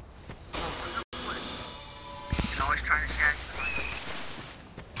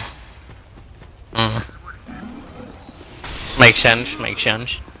 Makes sense, makes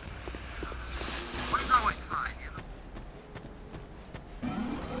sense.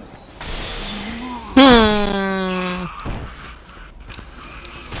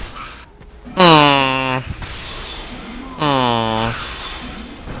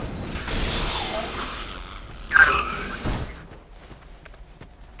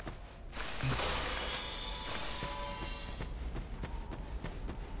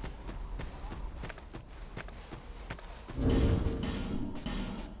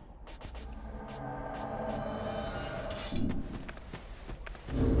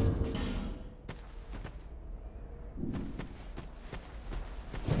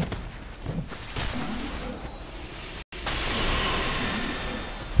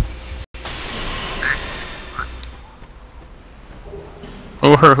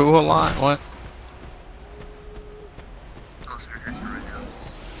 Who a lot? What?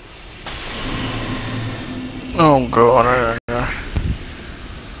 Oh god.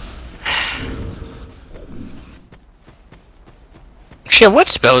 Shit, what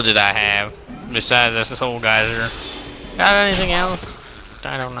spell did I have besides this whole geyser? Got anything else?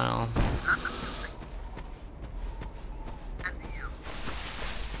 I don't know.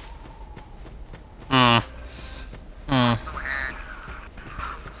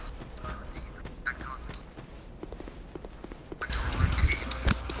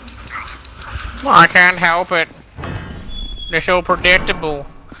 I can't help it. They're so predictable.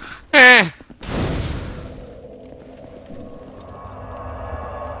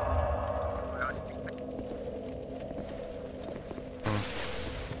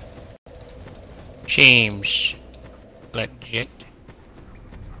 Seems legit.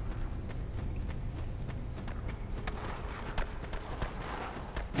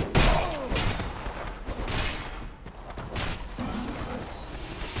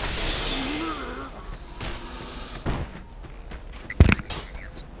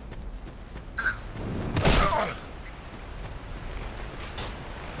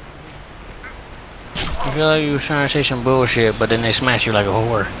 I feel like you were trying to say some bullshit, but then they smash you like a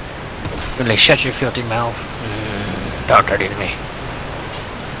whore. Then they shut your filthy mouth. Talk dirty to me.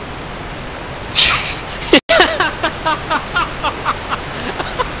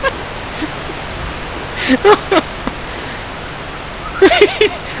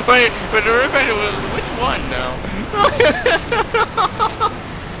 Wait, but the real question was, which one now?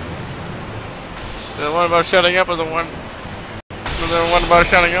 The one about shutting up or the one... The one about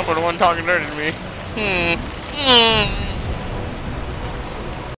shutting up or the one talking dirty to me?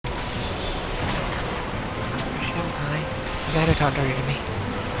 You gotta talk dirty to me.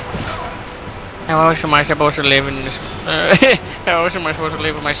 How else am I supposed to live in this? How else am I supposed to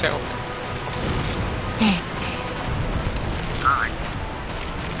live with myself?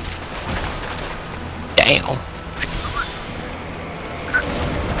 Damn.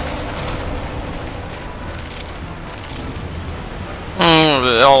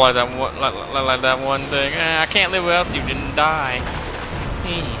 Oh, like that one thing. I can't live without you. Didn't die.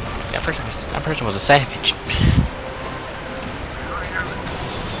 That person was a savage.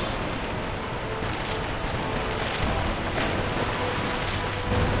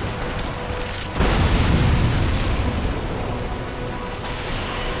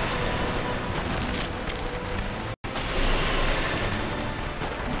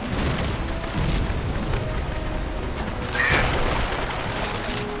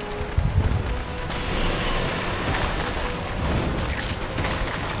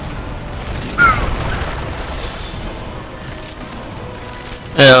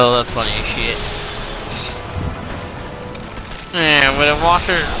 Oh, that's funny as shit. Yeah, would a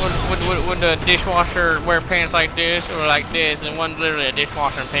washer, would the dishwasher wear pants like this or like this? And one's literally a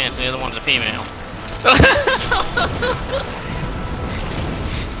dishwasher and pants, and the other one's a female.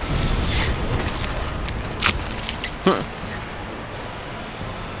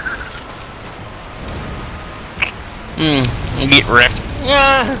 Get wrecked.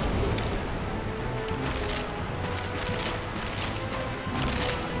 Yeah.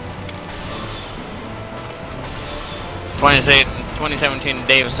 2017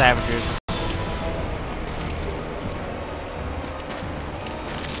 Day of Savages.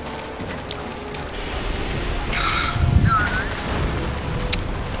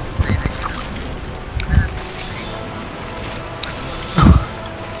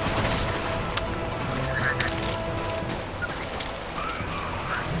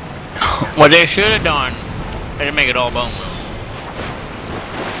 What they should have done, they didn't make it all bone meal.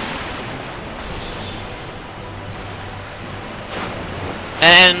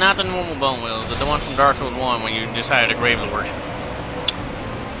 And not the normal bone wheels, but the one from Dark Souls 1 when you decided to grave the worship.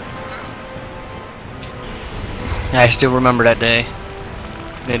 I still remember that day.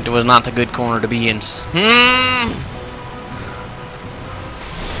 It was not the good corner to be in.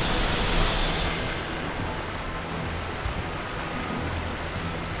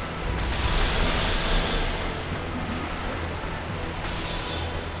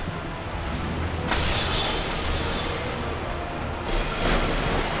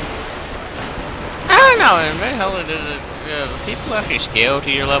 No, and the hell did it, people actually scale to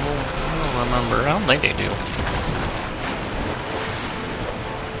your level? I don't remember. I don't think they do.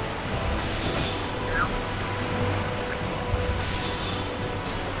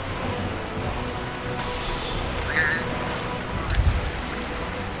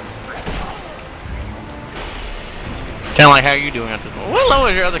 Kinda like how you doing at this point. What level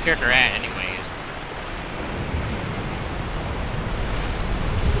is your other character at anyways?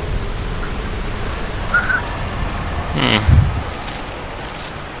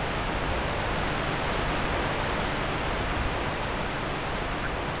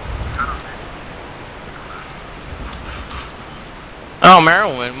 Oh,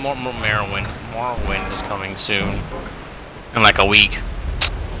 Morrowind is coming soon. In like a week.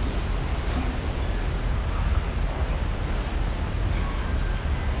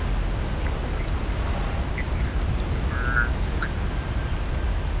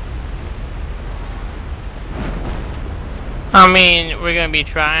 I mean, we're gonna be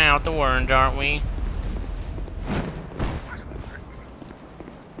trying out the worms, aren't we?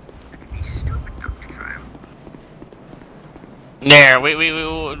 There,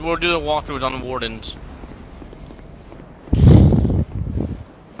 we'll do the walkthroughs on the wardens.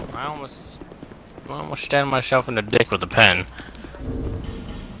 I almost almost stabbed myself in the dick with a pen.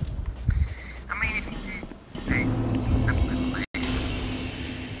 I mean, if you did,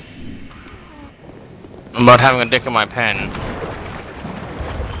 About having a dick in my pen.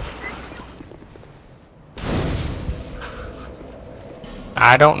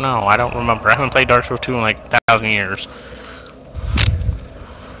 I don't know. I don't remember. I haven't played Dark Souls 2 in like 1,000 years.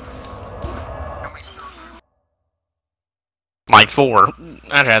 Like 4.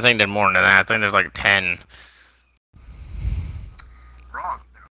 Actually, I think there's more than that. I think there's like 10. wrong.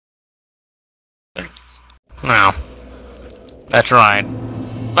 No. That's right.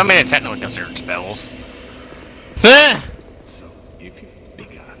 I mean, it's technically considered spells. So, if you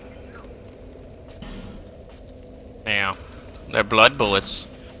bigger. Yeah. They're blood bullets.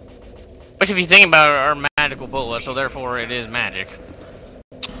 Which, if you think about it, are magical bullets, so therefore it is magic.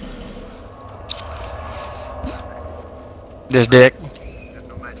 This dick. There's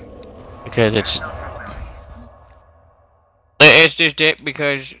no magic. Because it's... No similarities. It's just dick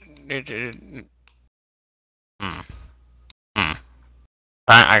because...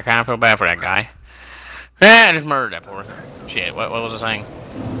 I kind of feel bad for that guy. I just murdered that poor... Shit, what was I saying?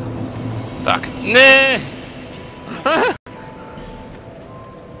 Fuck. Nah!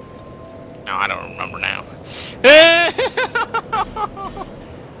 No, I don't remember now.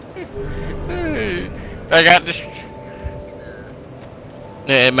 I got this.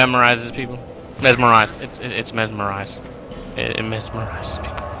 It memorizes people. Mesmerize. It's mesmerize. It mesmerizes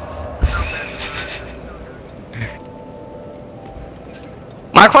people.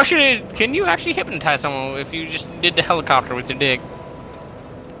 My question is, can you actually hypnotize someone if you just did the helicopter with your dick?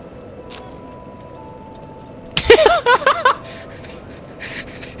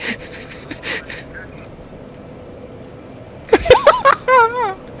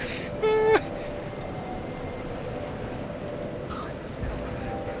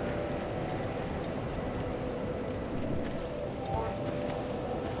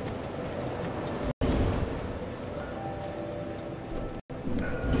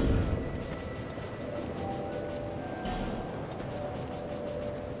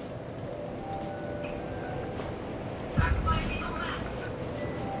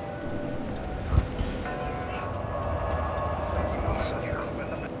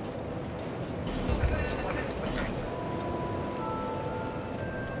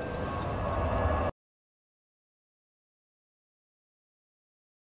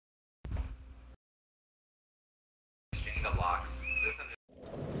 The blocks. Listen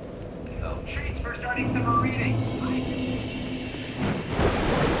to so treats for starting summer reading.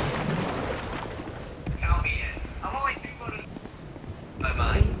 Count me in. I'm only 2 voted. My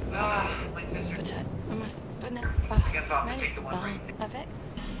mind. My sister. I guess I'll have to take the one right.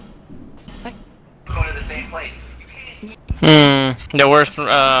 Going to the same place. The worst,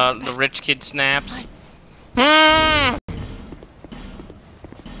 the rich kid snaps.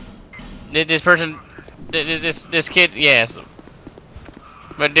 Did this person... This kid, yes.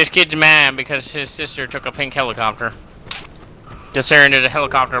 But this kid's mad because his sister took a pink helicopter. Just there, and there's a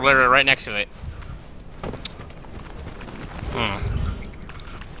helicopter literally right next to it.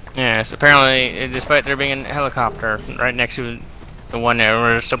 Yes, apparently, despite there being a helicopter right next to the one that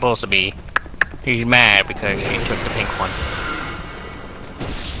we're supposed to be, he's mad because she took the pink one.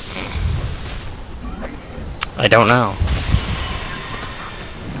 I don't know.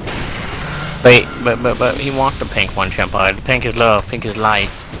 But he wants the pink one, Chimpa. Pink is love, pink is life.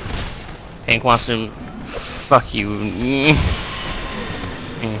 Pink wants to fuck you.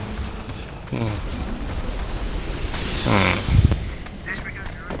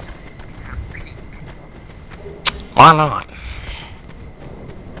 Why not?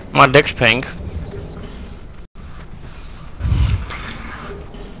 My dick's pink.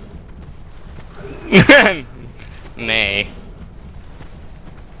 Nay.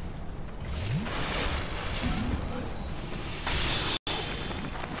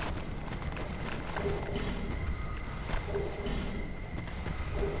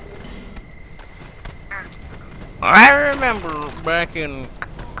 I remember back in,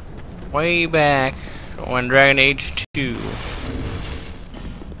 way back, when Dragon Age 2,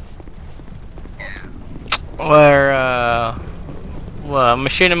 where, well,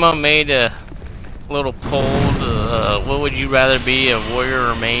 Machinima made a little poll, what would you rather be, a warrior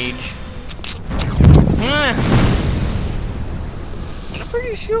or mage? I'm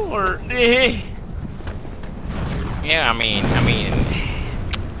pretty sure. Yeah, I mean, I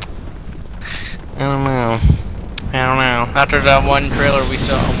don't know. After that one trailer we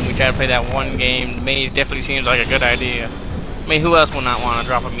saw when we tried to play that one game, the mage definitely seems like a good idea. I mean, who else would not want to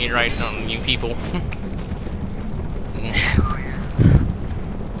drop a meteorite on you people?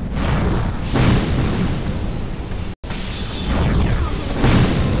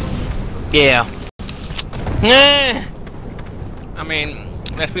 Yeah. Eh. I mean,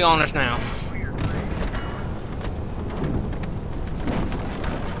 let's be honest now.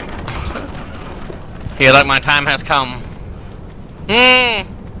 Feel like my time has come. Hmm.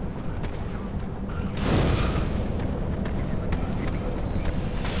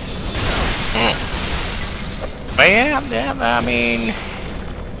 But yeah, I mean,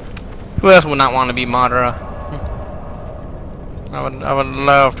 who else would not want to be Madara? I would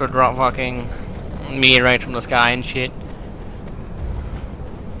love to drop fucking meteorites from the sky and shit.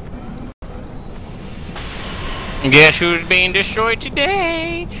 Guess who's being destroyed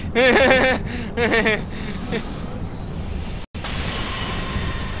today?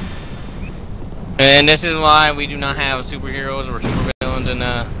 And this is why we do not have superheroes or supervillains in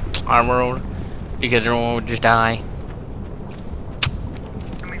our world, because everyone would just die.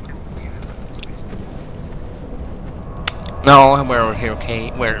 No, where was your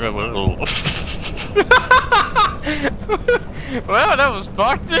Kate? Where? Well, that was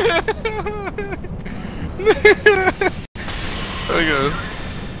fucked.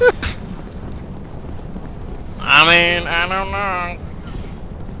 I mean, I don't know.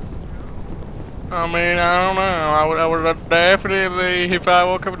 I would definitely, if I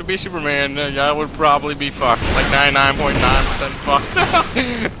woke up to be Superman, I would probably be fucked. Like 99.9% fucked.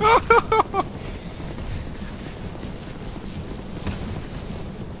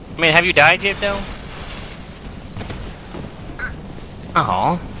 I mean, have you died yet, though?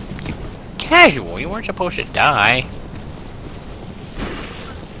 Oh, casual. You weren't supposed to die.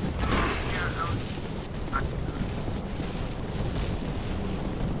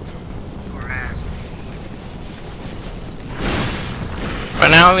 But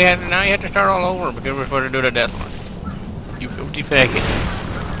now you have to start all over because we're supposed to do the death one. You filthy faggot.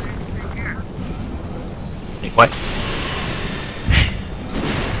 Like what?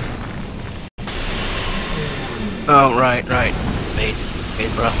 Oh, right. Wait,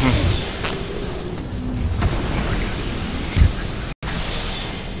 bro.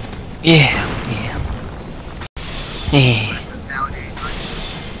 Yeah.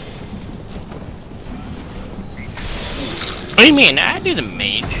 What do you mean? I do the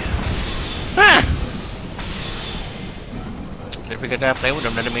mage. Ah! Just because I play with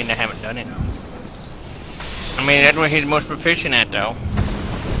him doesn't mean I haven't done it. I mean, that's what he's most proficient at, though.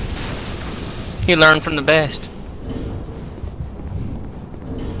 He learned from the best.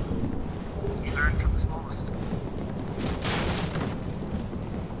 He learned from the smallest.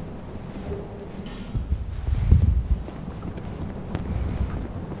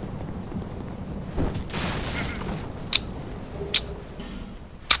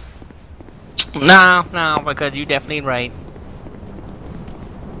 No, because you're definitely right.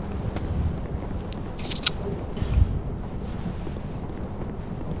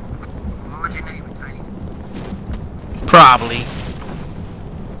 What would you name it, Tiny? Probably.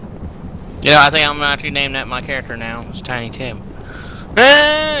 Yeah, I think I'm gonna actually name that my character now. It's Tiny Tim.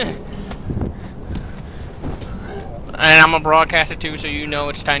 And I'm a broadcaster too, so you know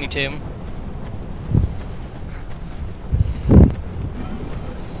it's Tiny Tim.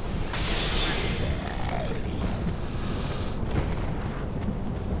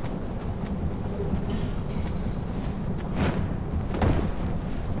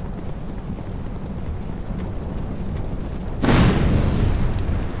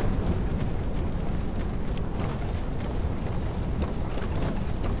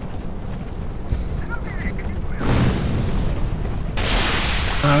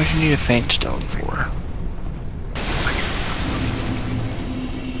 What would you need a faint stone for?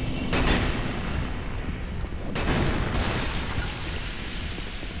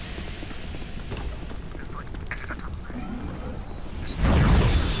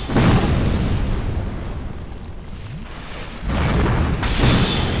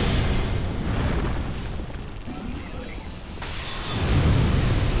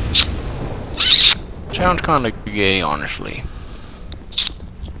 Sounds kind of gay, honestly.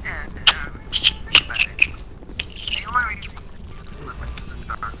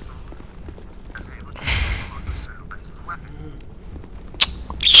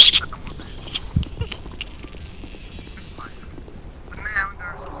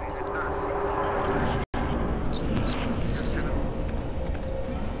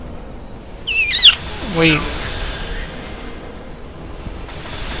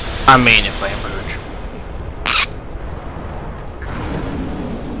 I mean, if I emerge.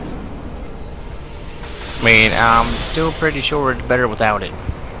 I mean, I'm still pretty sure it's better without it.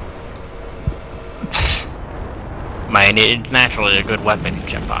 I mean, it's naturally a good weapon,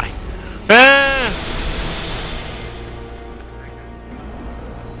 Senpai. Ah!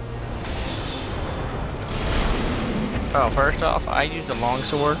 Oh, first off, I use the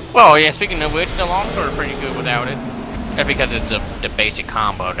longsword. Well, yeah, speaking of which, the longsword is pretty good without it. That's because it's the basic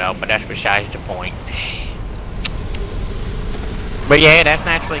combo, though, but that's besides the point. But yeah, that's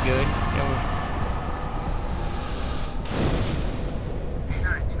naturally good.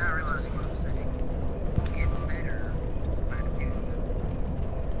 You're not realizing what I'm saying. It's getting better.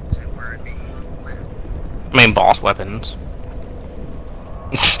 Say where it'd be left. I mean, boss weapons.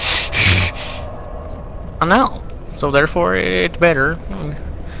 I know. So therefore, it's better. Well,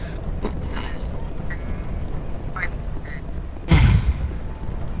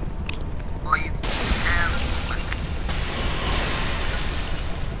 you have.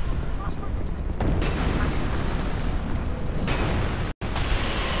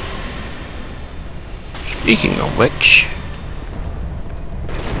 Speaking of which,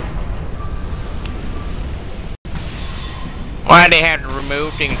 why they have to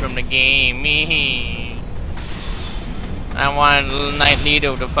remove things from the game? I wanted Night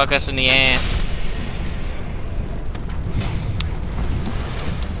Needle to fuck us in the ass.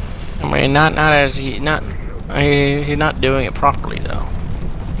 I mean, he's not doing it properly though.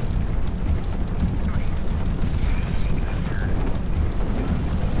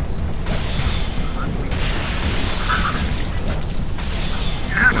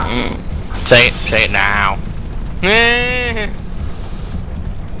 Say it now.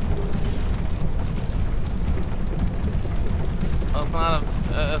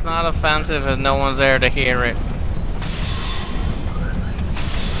 It's not offensive if no one's there to hear it.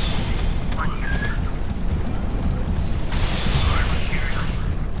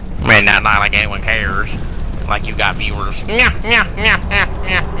 I mean, not like anyone cares. Like you got viewers.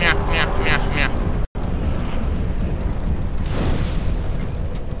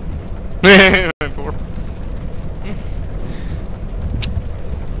 Poor.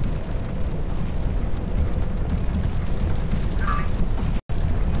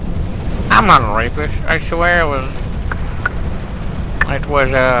 I'm not a rapist. I swear it was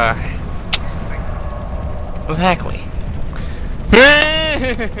exactly.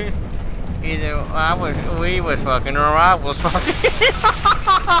 Either we was fucking, or I was fucking.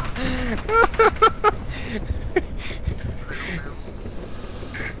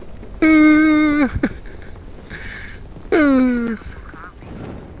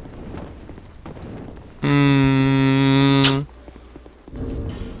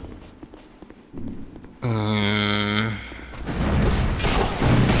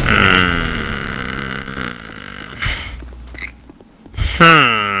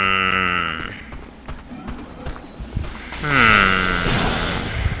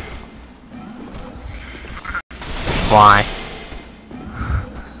 Why?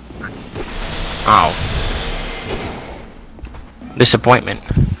 Oh. Disappointment.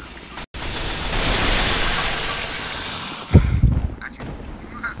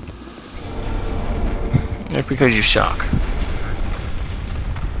 It's because you suck.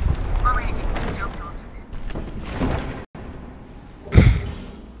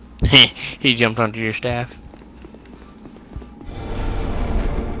 He jumped onto your staff.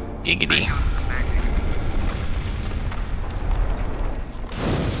 Giggity.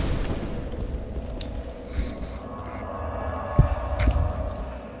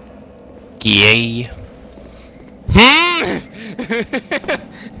 Yay.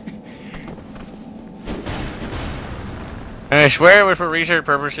 I swear it was for research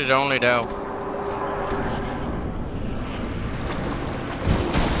purposes only, though.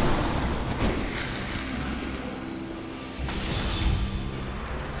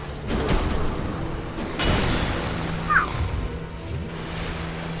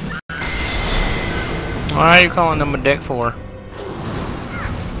 Why are you calling them a dick for?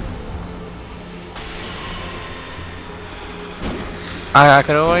 I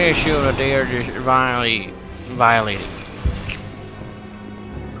could only assume that they are just violating.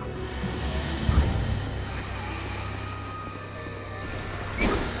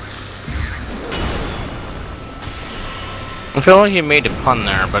 I feel like you made a pun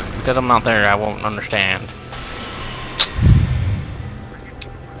there, but because I'm not there, I won't understand.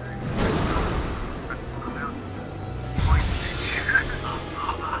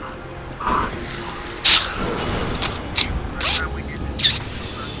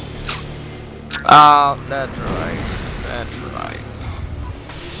 Oh, that's right. That's right.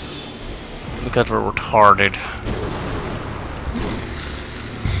 Because we're retarded.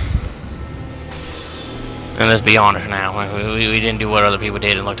 And let's be honest now, we didn't do what other people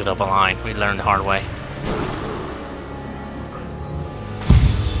did and looked it up online. We learned the hard way.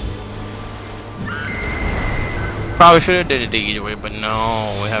 Probably should have did it the easy way, but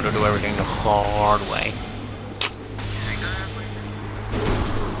no, we have to do everything the hard way.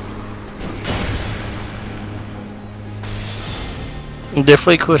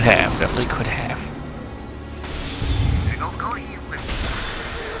 Definitely could have. Definitely could have. Go to you.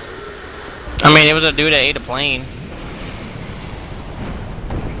 I mean, it was a dude that ate a plane.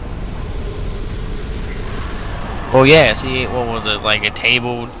 Well, yes, he ate, what was it, like a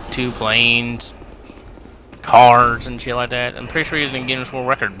table, 2 planes, cars, and shit like that. I'm pretty sure he's in the Guinness World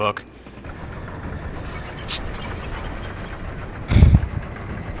Record book.